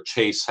 where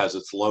Chase has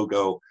its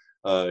logo,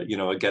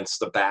 against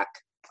the back,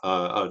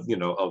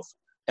 of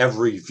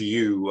every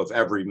view of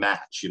every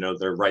match,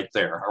 they're right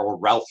there. Or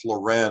Ralph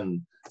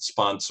Lauren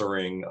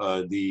sponsoring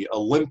the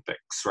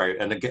Olympics, right?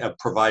 And again,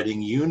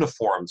 providing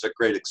uniforms at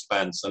great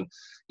expense. And,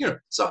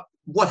 so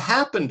what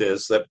happened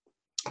is that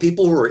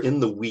people who are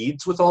in the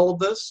weeds with all of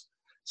this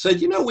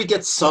said, we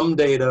get some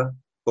data,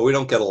 but we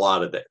don't get a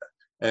lot of data.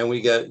 And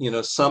we get,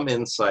 some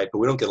insight, but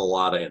we don't get a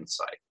lot of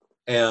insight.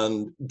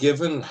 And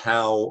given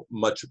how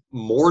much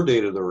more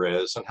data there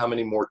is and how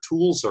many more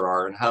tools there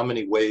are and how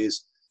many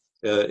ways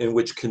in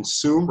which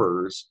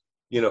consumers,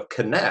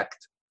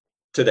 connect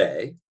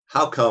today,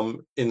 how come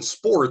in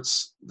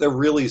sports, there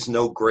really is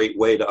no great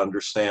way to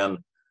understand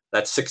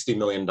that $60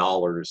 million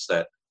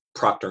that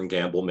Procter &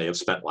 Gamble may have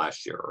spent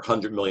last year, or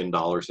 $100 million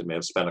it may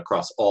have spent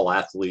across all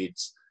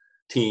athletes,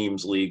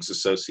 teams, leagues,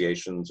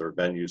 associations, or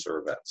venues or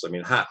events. I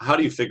mean, how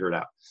do you figure it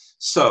out?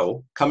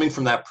 So coming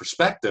from that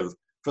perspective,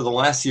 for the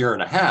last year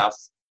and a half,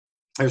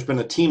 there's been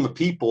a team of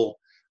people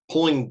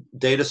pulling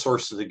data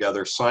sources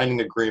together, signing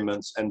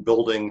agreements, and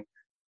building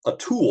a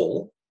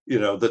tool,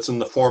 that's in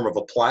the form of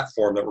a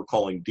platform that we're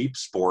calling Deep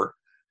Sport.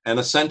 And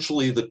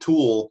essentially the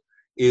tool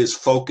is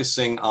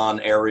focusing on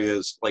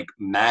areas like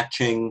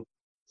matching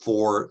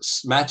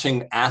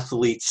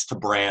athletes to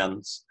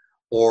brands,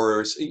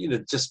 or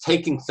just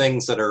taking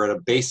things that are at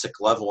a basic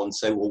level and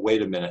say, well,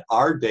 wait a minute,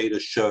 our data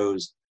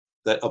shows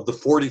that of the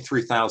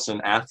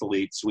 43,000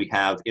 athletes we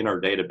have in our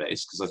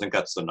database, because I think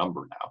that's the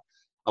number now,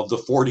 of the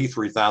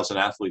 43,000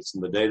 athletes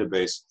in the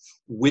database,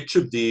 which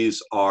of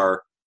these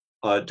are,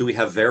 do we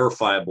have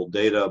verifiable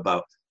data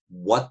about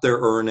what they're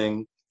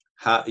earning,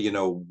 how,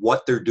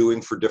 what they're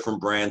doing for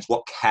different brands,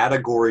 what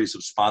categories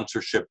of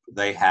sponsorship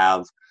they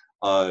have,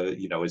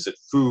 is it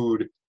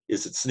food,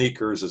 is it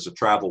sneakers, is it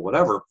travel,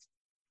 whatever.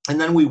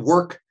 And then we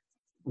work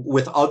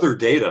with other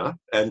data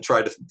and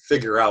try to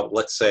figure out,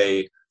 let's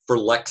say, for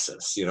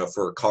Lexus,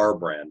 for a car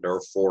brand,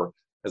 or for,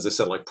 as I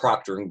said, like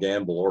Procter &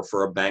 Gamble, or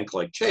for a bank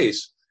like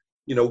Chase,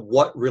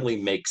 what really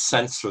makes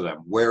sense for them?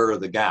 Where are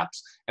the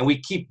gaps? And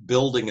we keep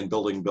building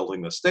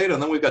this data.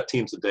 And then we've got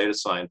teams of data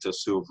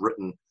scientists who have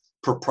written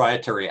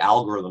proprietary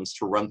algorithms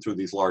to run through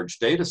these large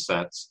data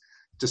sets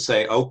to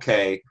say,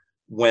 okay,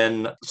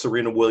 when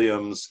Serena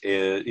Williams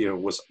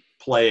was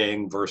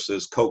playing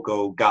versus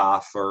Coco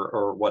Gauff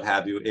or what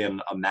have you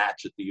in a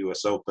match at the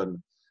US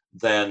Open,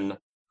 then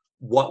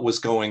what was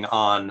going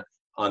on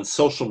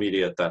social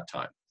media at that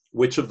time?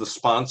 Which of the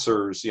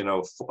sponsors,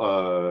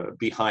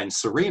 behind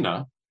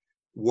Serena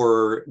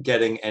were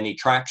getting any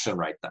traction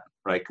right then,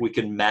 right? We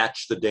can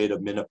match the data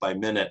minute by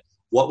minute.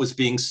 What was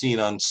being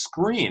seen on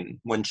screen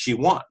when she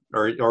won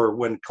or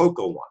when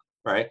Coco won,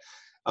 right?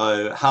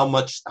 How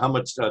much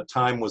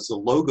time was the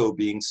logo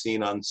being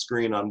seen on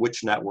screen on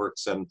which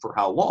networks and for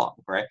how long,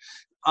 right?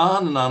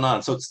 On and on and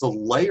on. So it's the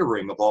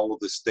layering of all of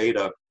this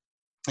data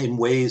in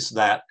ways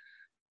that,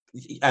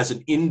 as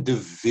an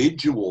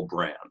individual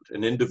brand,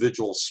 an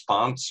individual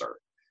sponsor,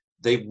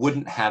 they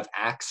wouldn't have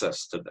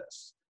access to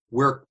this.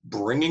 We're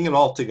bringing it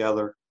all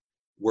together.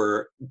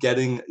 We're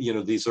getting,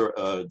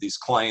 these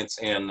clients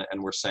in,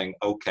 and we're saying,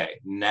 okay,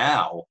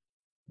 now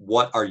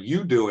what are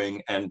you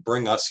doing? And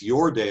bring us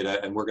your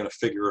data, and we're going to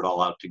figure it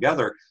all out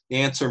together. The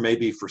answer may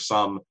be, for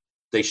some,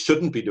 they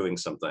shouldn't be doing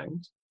some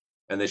things,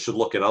 and they should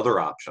look at other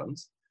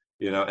options,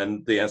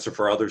 and the answer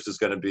for others is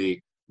going to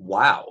be,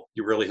 wow,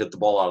 you really hit the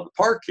ball out of the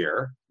park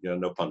here,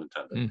 no pun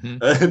intended,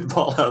 hit the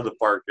ball out of the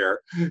park here,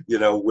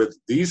 with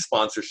these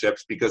sponsorships,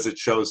 because it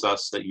shows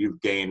us that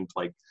you've gained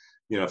like,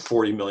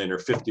 $40 million or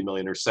 $50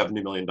 million or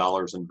 $70 million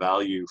in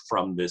value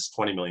from this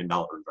 $20 million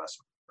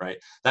investment, right?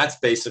 That's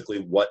basically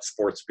what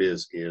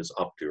SportsBiz is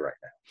up to right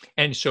now.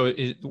 And so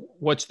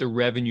what's the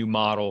revenue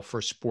model for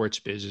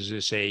SportsBiz?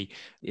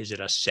 Is it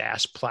a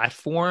SaaS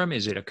platform?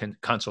 Is it a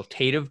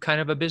consultative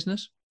kind of a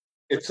business?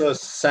 It's a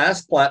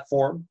SaaS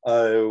platform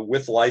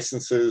with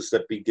licenses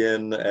that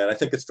begin, and I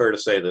think it's fair to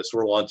say this,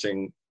 we're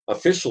launching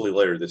officially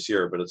later this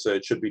year, but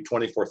it should be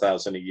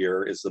 $24,000 a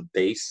year is the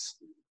base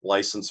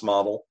license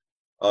model,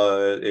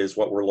 is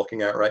what we're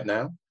looking at right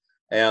now.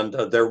 And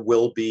there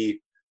will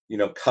be,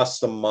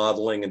 custom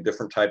modeling and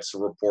different types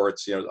of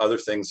reports, other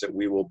things that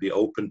we will be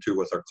open to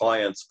with our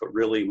clients, but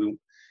really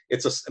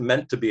it's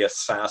meant to be a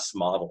SaaS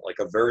model, like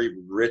a very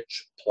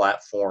rich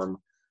platform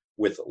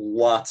with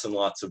lots and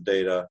lots of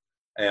data.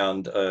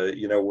 And,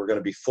 we're going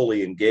to be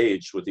fully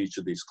engaged with each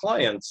of these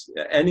clients,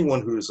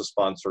 anyone who's a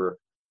sponsor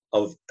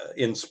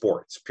in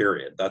sports,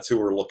 period. That's who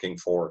we're looking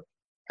for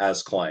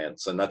as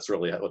clients. And that's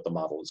really what the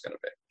model is going to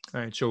be. All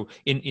right. So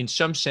in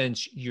some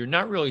sense, you're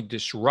not really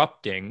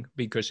disrupting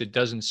because it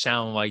doesn't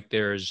sound like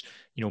there's,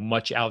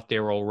 much out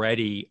there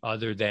already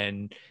other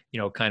than,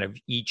 kind of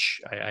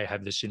I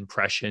have this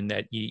impression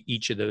that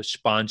each of the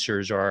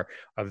sponsors are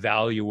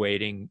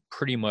evaluating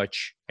pretty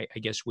much, I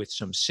guess, with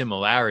some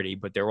similarity,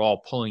 but they're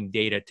all pulling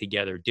data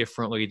together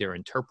differently. They're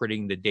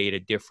interpreting the data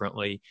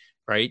differently,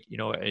 right?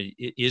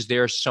 Is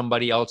there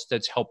somebody else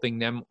that's helping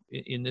them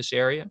in this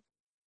area?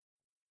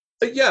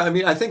 Yeah, I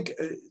mean, I think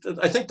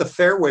the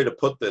fair way to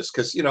put this,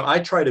 because I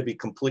try to be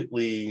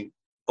completely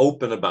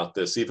open about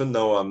this, even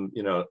though I'm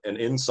an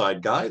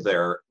inside guy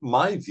there.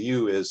 My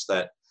view is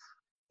that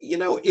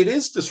it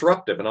is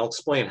disruptive, and I'll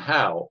explain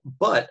how.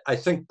 But I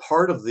think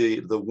part of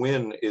the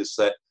win is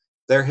that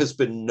there has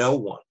been no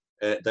one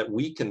that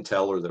we can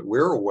tell or that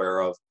we're aware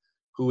of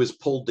who has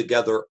pulled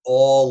together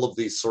all of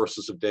these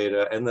sources of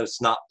data, and that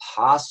it's not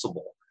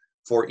possible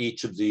for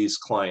each of these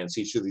clients,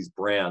 each of these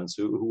brands,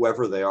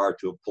 whoever they are,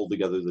 to have pulled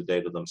together the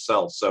data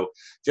themselves. So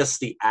just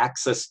the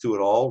access to it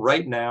all.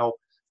 Right now,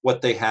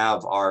 what they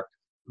have are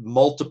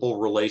multiple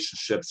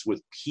relationships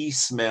with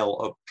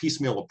piecemeal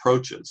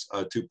approaches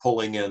to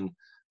pulling in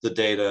the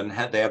data, and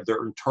they have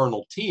their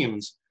internal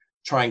teams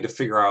trying to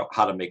figure out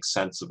how to make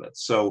sense of it.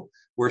 So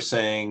we're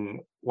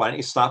saying, why don't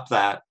you stop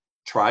that?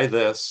 Try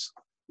this.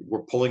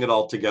 We're pulling it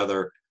all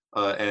together.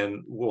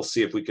 And we'll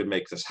see if we can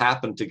make this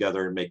happen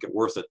together and make it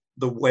worth it.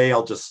 The way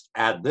I'll just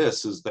add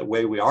this is that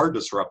way we are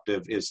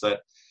disruptive is that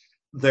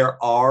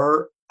there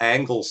are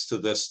angles to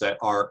this that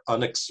are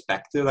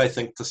unexpected, I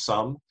think, to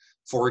some.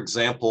 For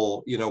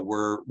example,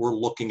 we're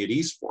looking at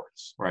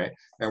esports, right?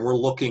 And we're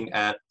looking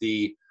at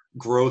the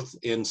growth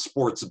in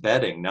sports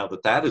betting now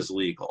that is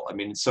legal. I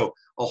mean, so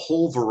a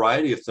whole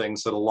variety of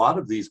things that a lot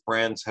of these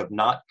brands have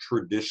not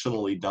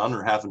traditionally done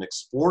or haven't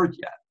explored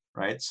yet,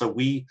 right? So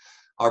we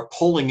are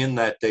pulling in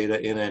that data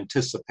in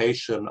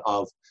anticipation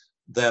of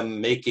them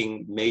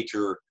making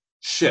major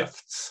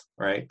shifts,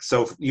 right?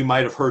 So you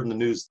might have heard in the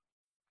news,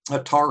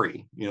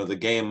 Atari,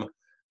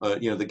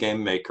 the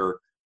game maker,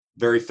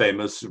 very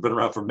famous, been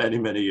around for many,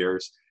 many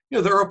years.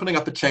 They're opening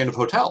up a chain of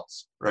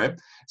hotels, right?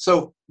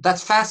 So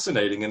that's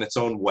fascinating in its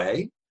own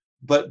way.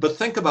 But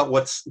think about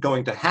what's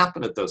going to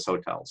happen at those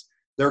hotels.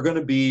 There are going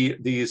to be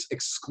these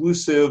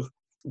exclusive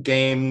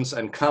games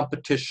and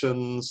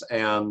competitions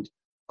and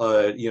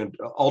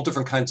all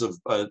different kinds of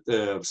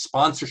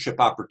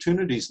sponsorship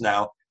opportunities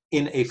now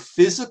in a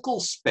physical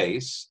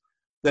space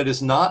that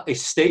is not a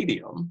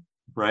stadium,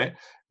 right?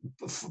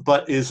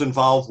 But is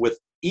involved with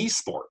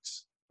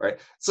esports, right?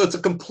 So it's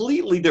a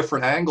completely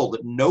different angle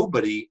that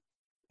nobody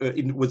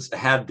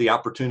had the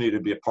opportunity to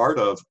be a part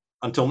of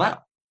until now,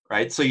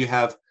 right? So you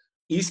have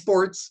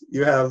esports,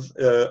 you have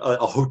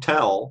a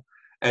hotel,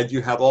 and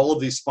you have all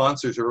of these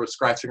sponsors who are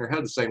scratching their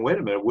heads saying, wait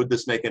a minute, would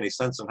this make any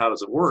sense and how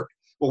does it work?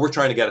 Well, we're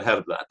trying to get ahead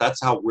of that.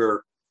 That's how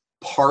we're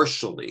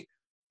partially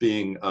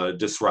being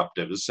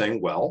disruptive, is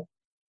saying, well,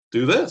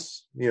 do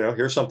this.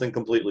 Here's something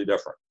completely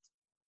different.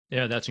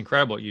 Yeah, that's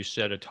incredible. You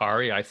said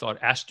Atari. I thought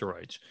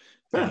asteroids.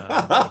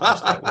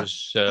 That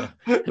was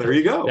there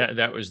you go.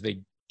 That was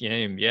the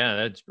game. Yeah,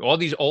 that's all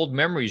these old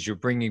memories you're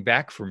bringing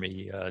back for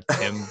me,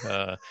 Tim.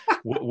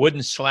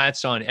 Wooden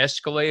slats on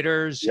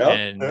escalators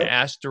and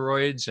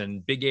asteroids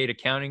and big 8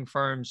 accounting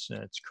firms.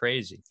 That's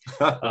crazy.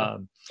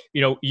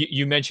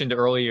 You mentioned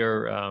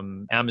earlier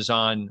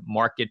Amazon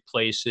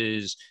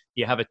marketplaces.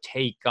 You have a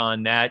take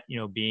on that,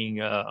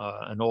 being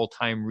an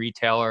old-time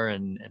retailer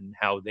and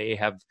how they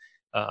have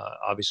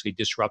obviously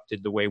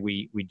disrupted the way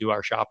we do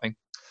our shopping?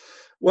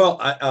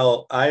 Well,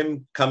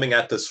 I'm coming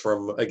at this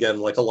from, again,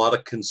 like a lot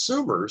of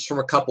consumers, from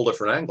a couple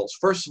different angles.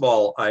 First of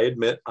all, I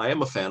admit I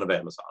am a fan of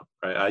Amazon.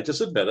 Right? I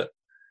just admit it.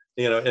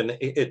 And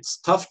it's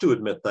tough to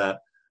admit that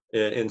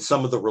in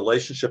some of the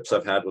relationships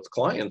I've had with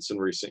clients in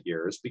recent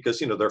years, because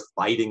they're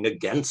fighting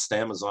against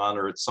Amazon,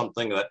 or it's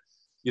something that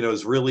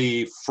is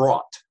really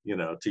fraught.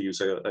 To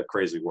use a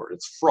crazy word,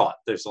 it's fraught.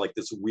 There's like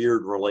this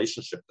weird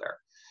relationship there.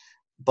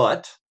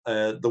 But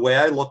the way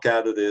I look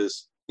at it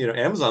is,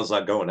 Amazon's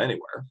not going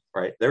anywhere,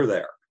 right? They're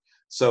there.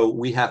 So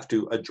we have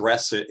to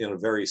address it in a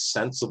very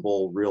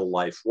sensible, real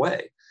life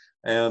way.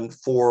 And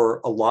for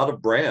a lot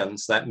of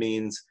brands, that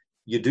means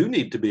you do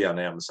need to be on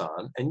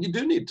Amazon and you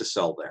do need to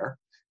sell there.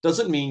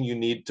 Doesn't mean you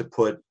need to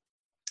put,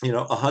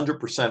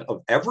 100%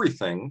 of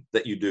everything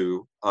that you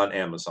do on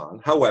Amazon.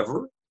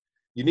 However,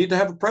 you need to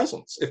have a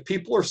presence. If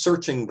people are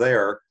searching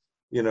there,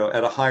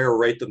 at a higher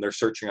rate than they're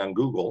searching on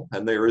Google,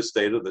 and there is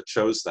data that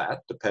shows that,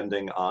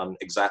 depending on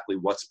exactly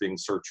what's being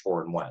searched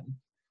for and when,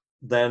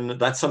 then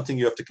that's something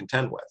you have to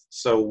contend with.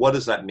 So what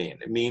does that mean?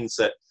 It means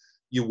that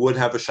you would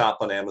have a shop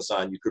on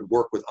Amazon. You could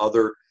work with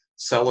other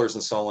sellers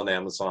and sell on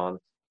Amazon,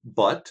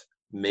 but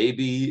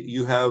maybe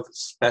you have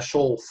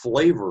special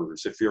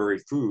flavors if you're a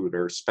food,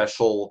 or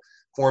special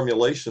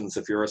formulations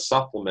if you're a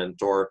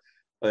supplement, or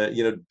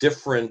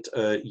different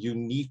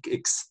unique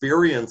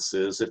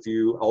experiences if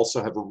you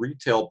also have a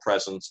retail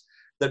presence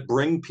that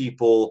bring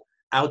people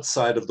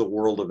outside of the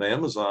world of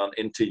Amazon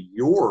into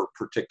your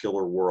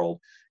particular world.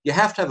 You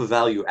have to have a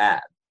value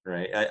add,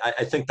 right?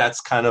 I think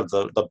that's kind of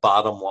the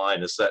bottom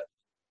line, is that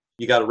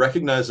You got to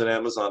recognize that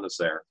Amazon is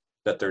there,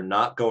 that they're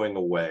not going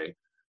away,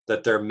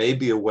 that there may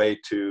be a way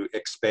to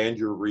expand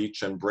your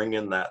reach and bring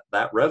in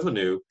that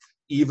revenue,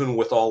 even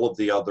with all of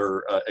the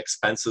other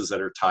expenses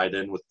that are tied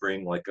in with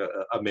being like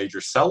a major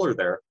seller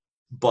there.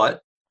 But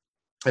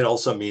it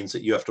also means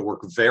that you have to work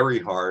very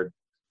hard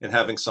in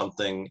having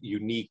something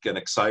unique and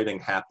exciting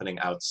happening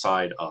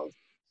outside of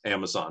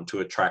Amazon to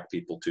attract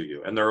people to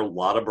you. And there are a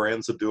lot of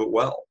brands that do it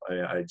well.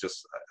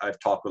 I've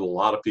talked with a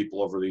lot of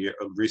people over the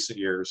recent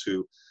years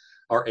who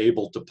are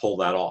able to pull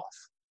that off.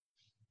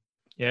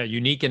 Yeah,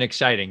 unique and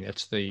exciting.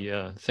 That's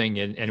the thing.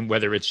 And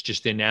whether it's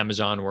just in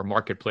Amazon or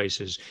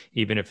marketplaces,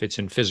 even if it's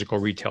in physical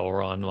retail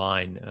or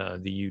online,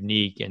 the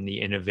unique and the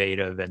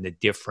innovative and the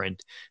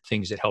different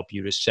things that help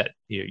you to set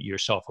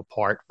yourself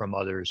apart from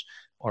others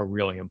are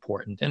really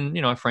important.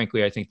 And,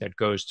 frankly, I think that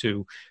goes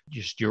to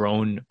just your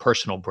own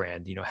personal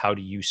brand. How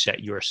do you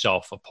set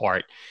yourself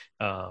apart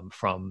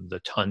from the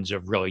tons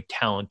of really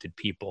talented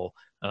people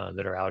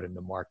that are out in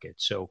the market?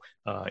 So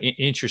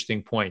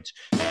interesting points.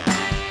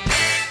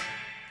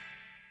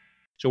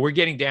 So we're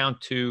getting down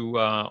to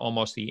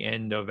almost the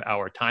end of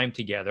our time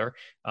together.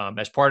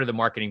 As part of the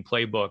marketing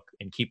playbook,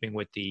 and keeping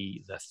with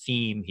the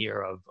theme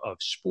here of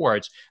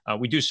sports,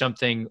 we do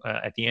something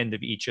at the end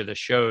of each of the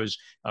shows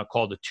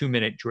called a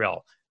 2-minute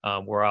drill,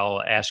 where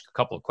I'll ask a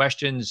couple of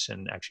questions,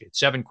 and actually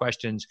it's 7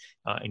 questions,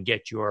 and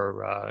get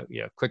your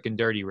quick and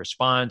dirty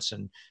response.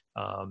 And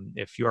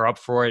if you're up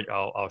for it,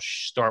 I'll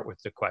start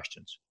with the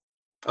questions.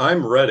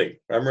 I'm ready.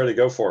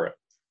 Go for it.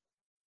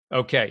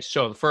 Okay,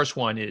 so the first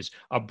one is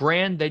a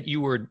brand that you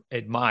would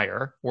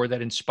admire or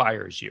that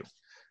inspires you.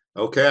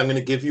 Okay, I'm going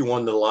to give you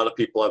one that a lot of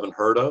people haven't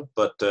heard of,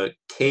 but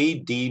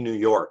KD New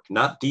York,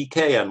 not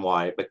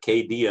DKNY, but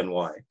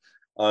KDNY.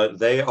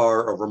 They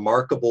are a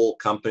remarkable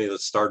company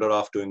that started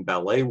off doing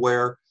ballet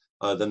wear.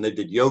 Then they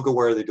did yoga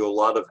wear. They do a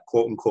lot of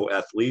quote unquote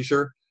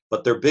athleisure.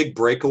 But their big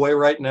breakaway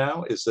right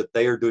now is that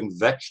they are doing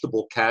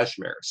vegetable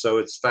cashmere. So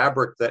it's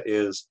fabric that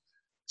is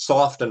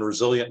soft and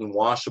resilient and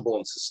washable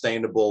and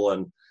sustainable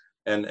and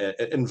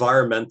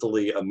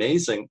environmentally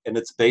amazing, and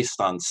it's based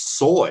on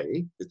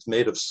soy. It's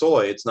made of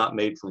soy. It's not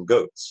made from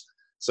goats.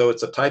 So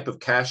it's a type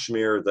of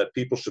cashmere that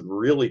people should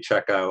really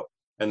check out,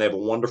 and they have a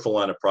wonderful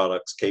line of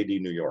products,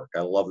 KD New York. I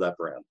love that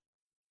brand.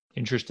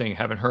 Interesting.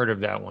 Haven't heard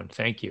of that one.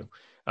 Thank you.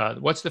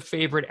 What's the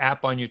favorite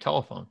app on your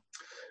telephone?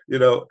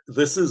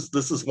 This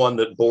is one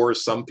that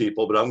bores some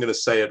people, but I'm going to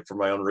say it for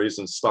my own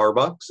reasons.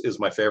 Starbucks is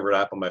my favorite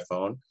app on my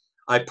phone.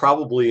 I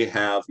probably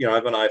have, I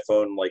have an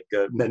iPhone like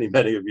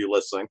many of you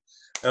listening,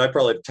 and I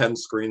probably have 10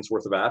 screens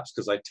worth of apps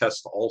because I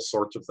test all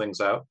sorts of things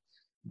out.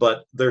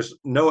 But there's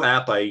no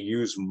app I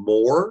use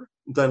more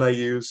than I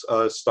use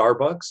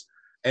Starbucks.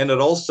 And it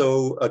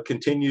also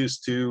continues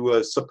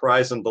to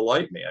surprise and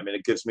delight me. I mean,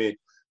 it gives me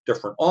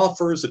different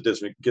offers. It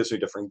gives me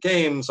different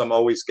games. I'm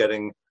always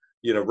getting,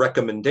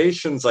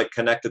 recommendations. I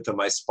connect it to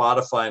my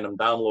Spotify and I'm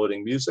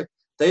downloading music.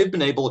 They've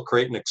been able to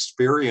create an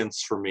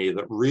experience for me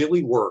that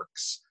really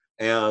works.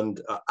 And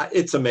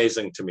it's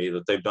amazing to me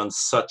that they've done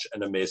such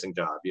an amazing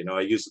job.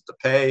 I use it to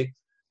pay,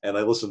 and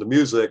I listen to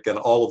music and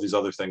all of these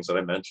other things that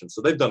I mentioned.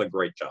 So they've done a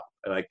great job,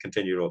 and I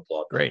continue to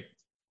applaud them. Great.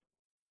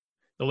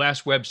 The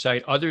last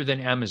website other than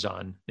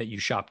Amazon that you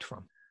shopped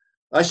from?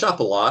 I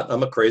shop a lot.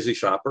 I'm a crazy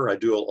shopper. I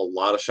do a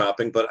lot of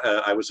shopping, but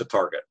I was at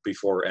Target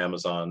before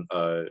Amazon.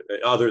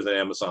 Other than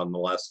Amazon, the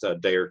last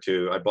day or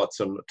two, I bought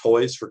some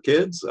toys for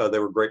kids. They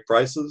were great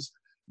prices,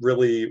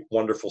 really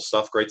wonderful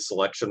stuff, great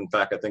selection. In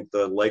fact, I think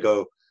the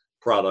Lego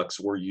products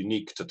were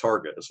unique to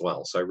Target as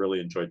well. So I really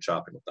enjoyed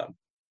shopping with them.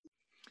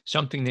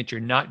 Something that you're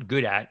not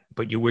good at,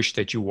 but you wish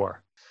that you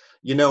were?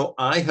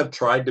 I have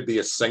tried to be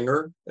a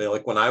singer.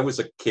 Like when I was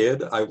a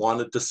kid, I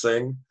wanted to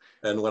sing.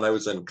 And when I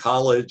was in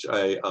college,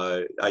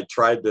 I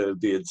tried to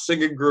be in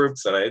singing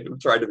groups, and I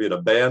tried to be in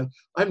a band.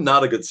 I'm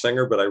not a good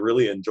singer, but I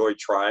really enjoy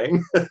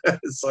trying.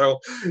 So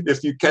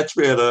if you catch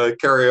me at a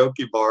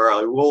karaoke bar,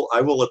 I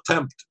will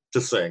attempt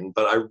to sing,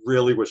 but I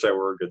really wish I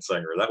were a good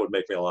singer. That would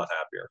make me a lot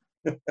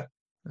happier.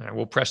 All right,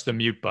 we'll press the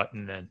mute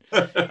button then.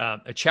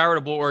 A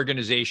charitable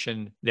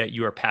organization that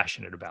you are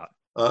passionate about?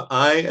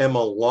 I am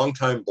a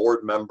longtime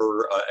board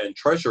member and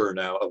treasurer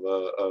now of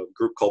a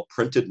group called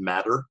Printed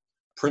Matter.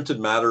 Printed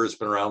Matter has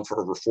been around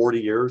for over 40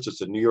 years.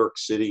 It's a New York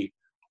City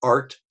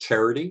art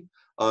charity.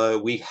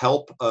 We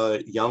help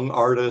young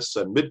artists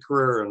and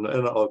mid-career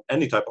and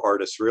any type of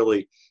artists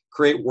really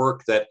create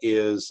work that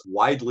is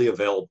widely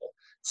available.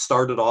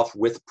 Started off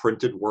with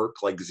printed work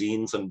like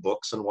zines and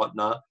books and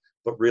whatnot,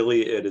 but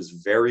really it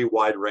is very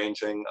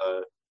wide-ranging.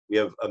 We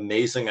have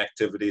amazing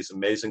activities,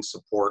 amazing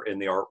support in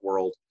the art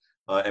world,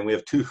 and we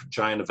have 2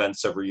 giant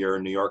events every year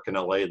in New York and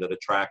LA that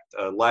attract,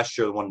 last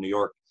year the one in New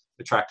York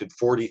attracted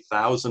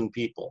 40,000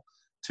 people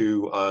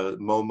to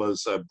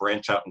MoMA's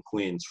branch out in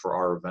Queens for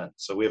our event.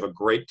 So we have a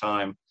great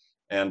time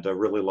and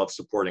really love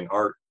supporting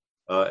art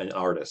and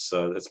artists.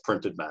 It's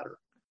Printed Matter.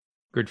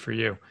 Good for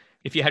you.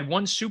 If you had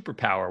one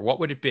superpower, what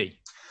would it be?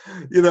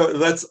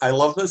 I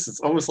love this. It's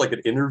almost like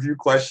an interview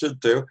question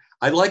too.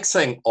 I like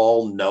saying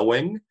all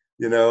knowing,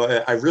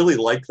 I really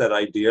like that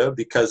idea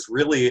because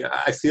really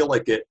I feel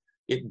like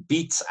it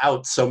beats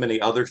out so many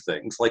other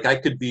things. Like I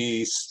could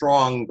be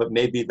strong, but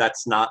maybe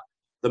that's not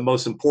the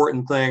most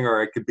important thing,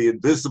 or I could be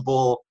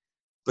invisible,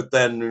 but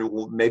then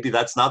maybe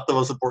that's not the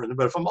most important thing.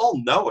 But if I'm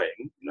all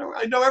knowing,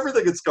 I know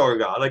everything that's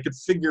going on. I could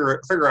figure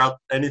out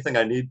anything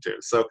I need to.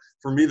 So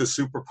for me, the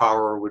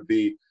superpower would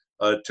be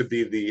to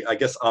be the, I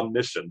guess,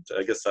 omniscient.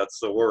 I guess that's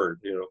the word.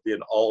 Be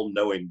an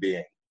all-knowing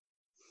being.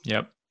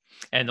 Yep.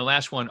 And the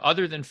last one,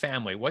 other than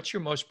family, what's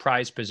your most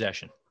prized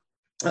possession?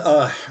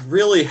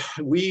 Really,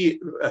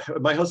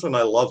 my husband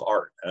and I love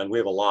art, and we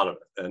have a lot of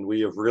it. And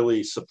we have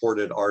really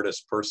supported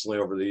artists personally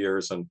over the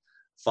years and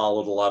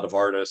followed a lot of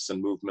artists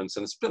and movements.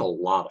 And it's been a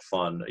lot of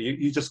fun.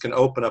 You just can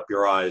open up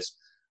your eyes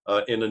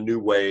in a new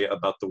way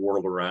about the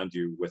world around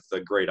you with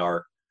great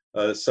art.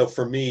 So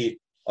for me,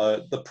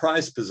 the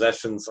prized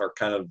possessions are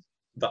kind of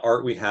the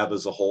art we have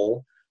as a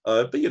whole.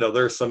 But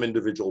there are some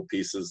individual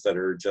pieces that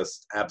are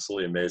just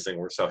absolutely amazing.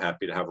 We're so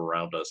happy to have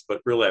around us. But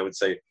really, I would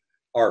say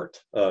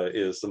art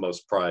is the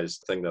most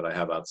prized thing that I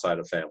have outside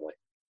of family.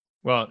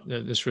 Well,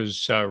 this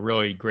was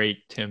really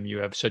great, Tim. You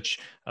have such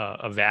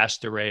a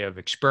vast array of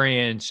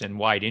experience and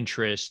wide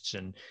interests,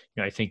 and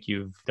I think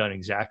you've done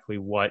exactly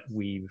what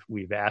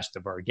we've asked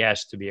of our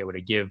guests to be able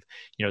to give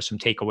some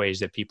takeaways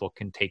that people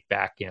can take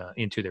back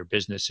into their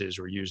businesses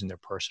or use in their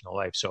personal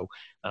life. So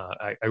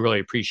I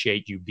really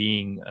appreciate you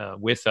being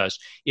with us.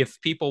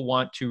 If people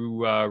want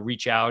to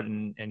reach out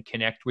and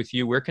connect with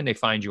you, where can they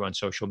find you on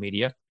social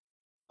media?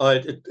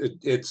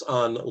 It's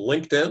on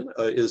LinkedIn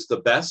is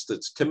the best.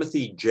 It's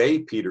Timothy J.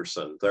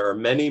 Peterson. There are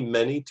many,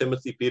 many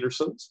Timothy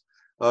Petersons,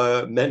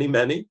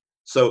 many.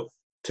 So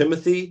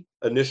Timothy,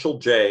 initial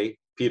J,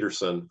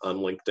 Peterson on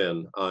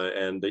LinkedIn,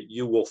 and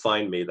you will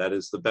find me. That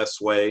is the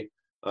best way,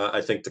 I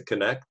think, to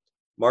connect.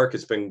 Mark,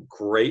 it's been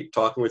great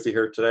talking with you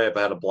here today. I've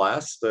had a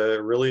blast.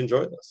 Really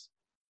enjoyed this.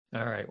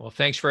 All right. Well,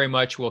 thanks very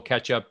much. We'll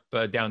catch up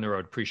down the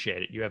road.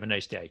 Appreciate it. You have a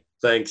nice day.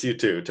 Thanks. You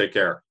too. Take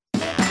care.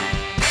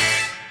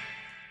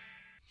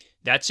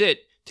 That's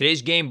it.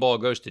 Today's game ball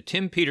goes to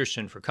Tim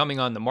Peterson for coming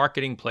on the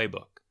Marketing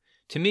Playbook.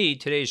 To me,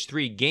 today's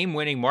 3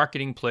 game-winning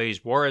marketing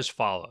plays were as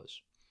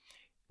follows.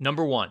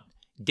 Number 1,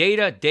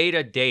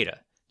 data.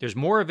 There's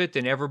more of it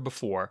than ever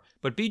before,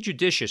 but be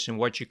judicious in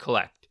what you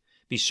collect.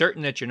 Be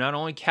certain that you're not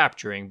only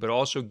capturing, but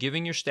also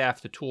giving your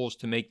staff the tools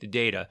to make the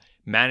data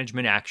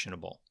management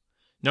actionable.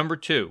 Number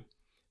 2,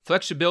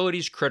 flexibility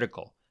is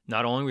critical,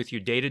 not only with your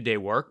day-to-day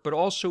work, but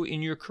also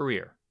in your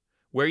career.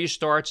 Where you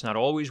start's not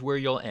always where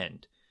you'll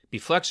end. Be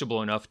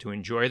flexible enough to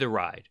enjoy the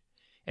ride.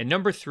 And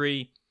number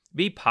 3,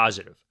 be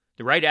positive.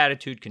 The right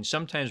attitude can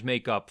sometimes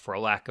make up for a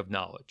lack of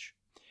knowledge.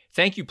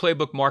 Thank you,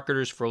 Playbook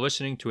marketers, for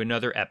listening to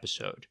another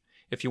episode.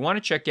 If you want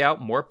to check out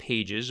more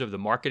pages of the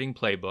Marketing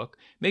Playbook,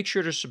 make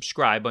sure to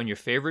subscribe on your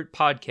favorite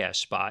podcast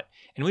spot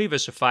and leave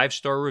us a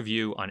 5-star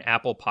review on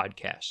Apple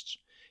Podcasts.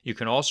 You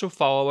can also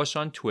follow us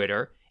on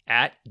Twitter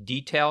at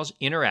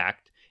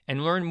DetailsInteract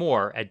and learn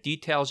more at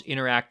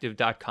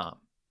detailsinteractive.com.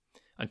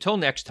 Until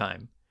next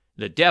time,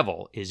 the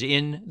devil is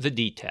in the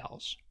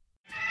details.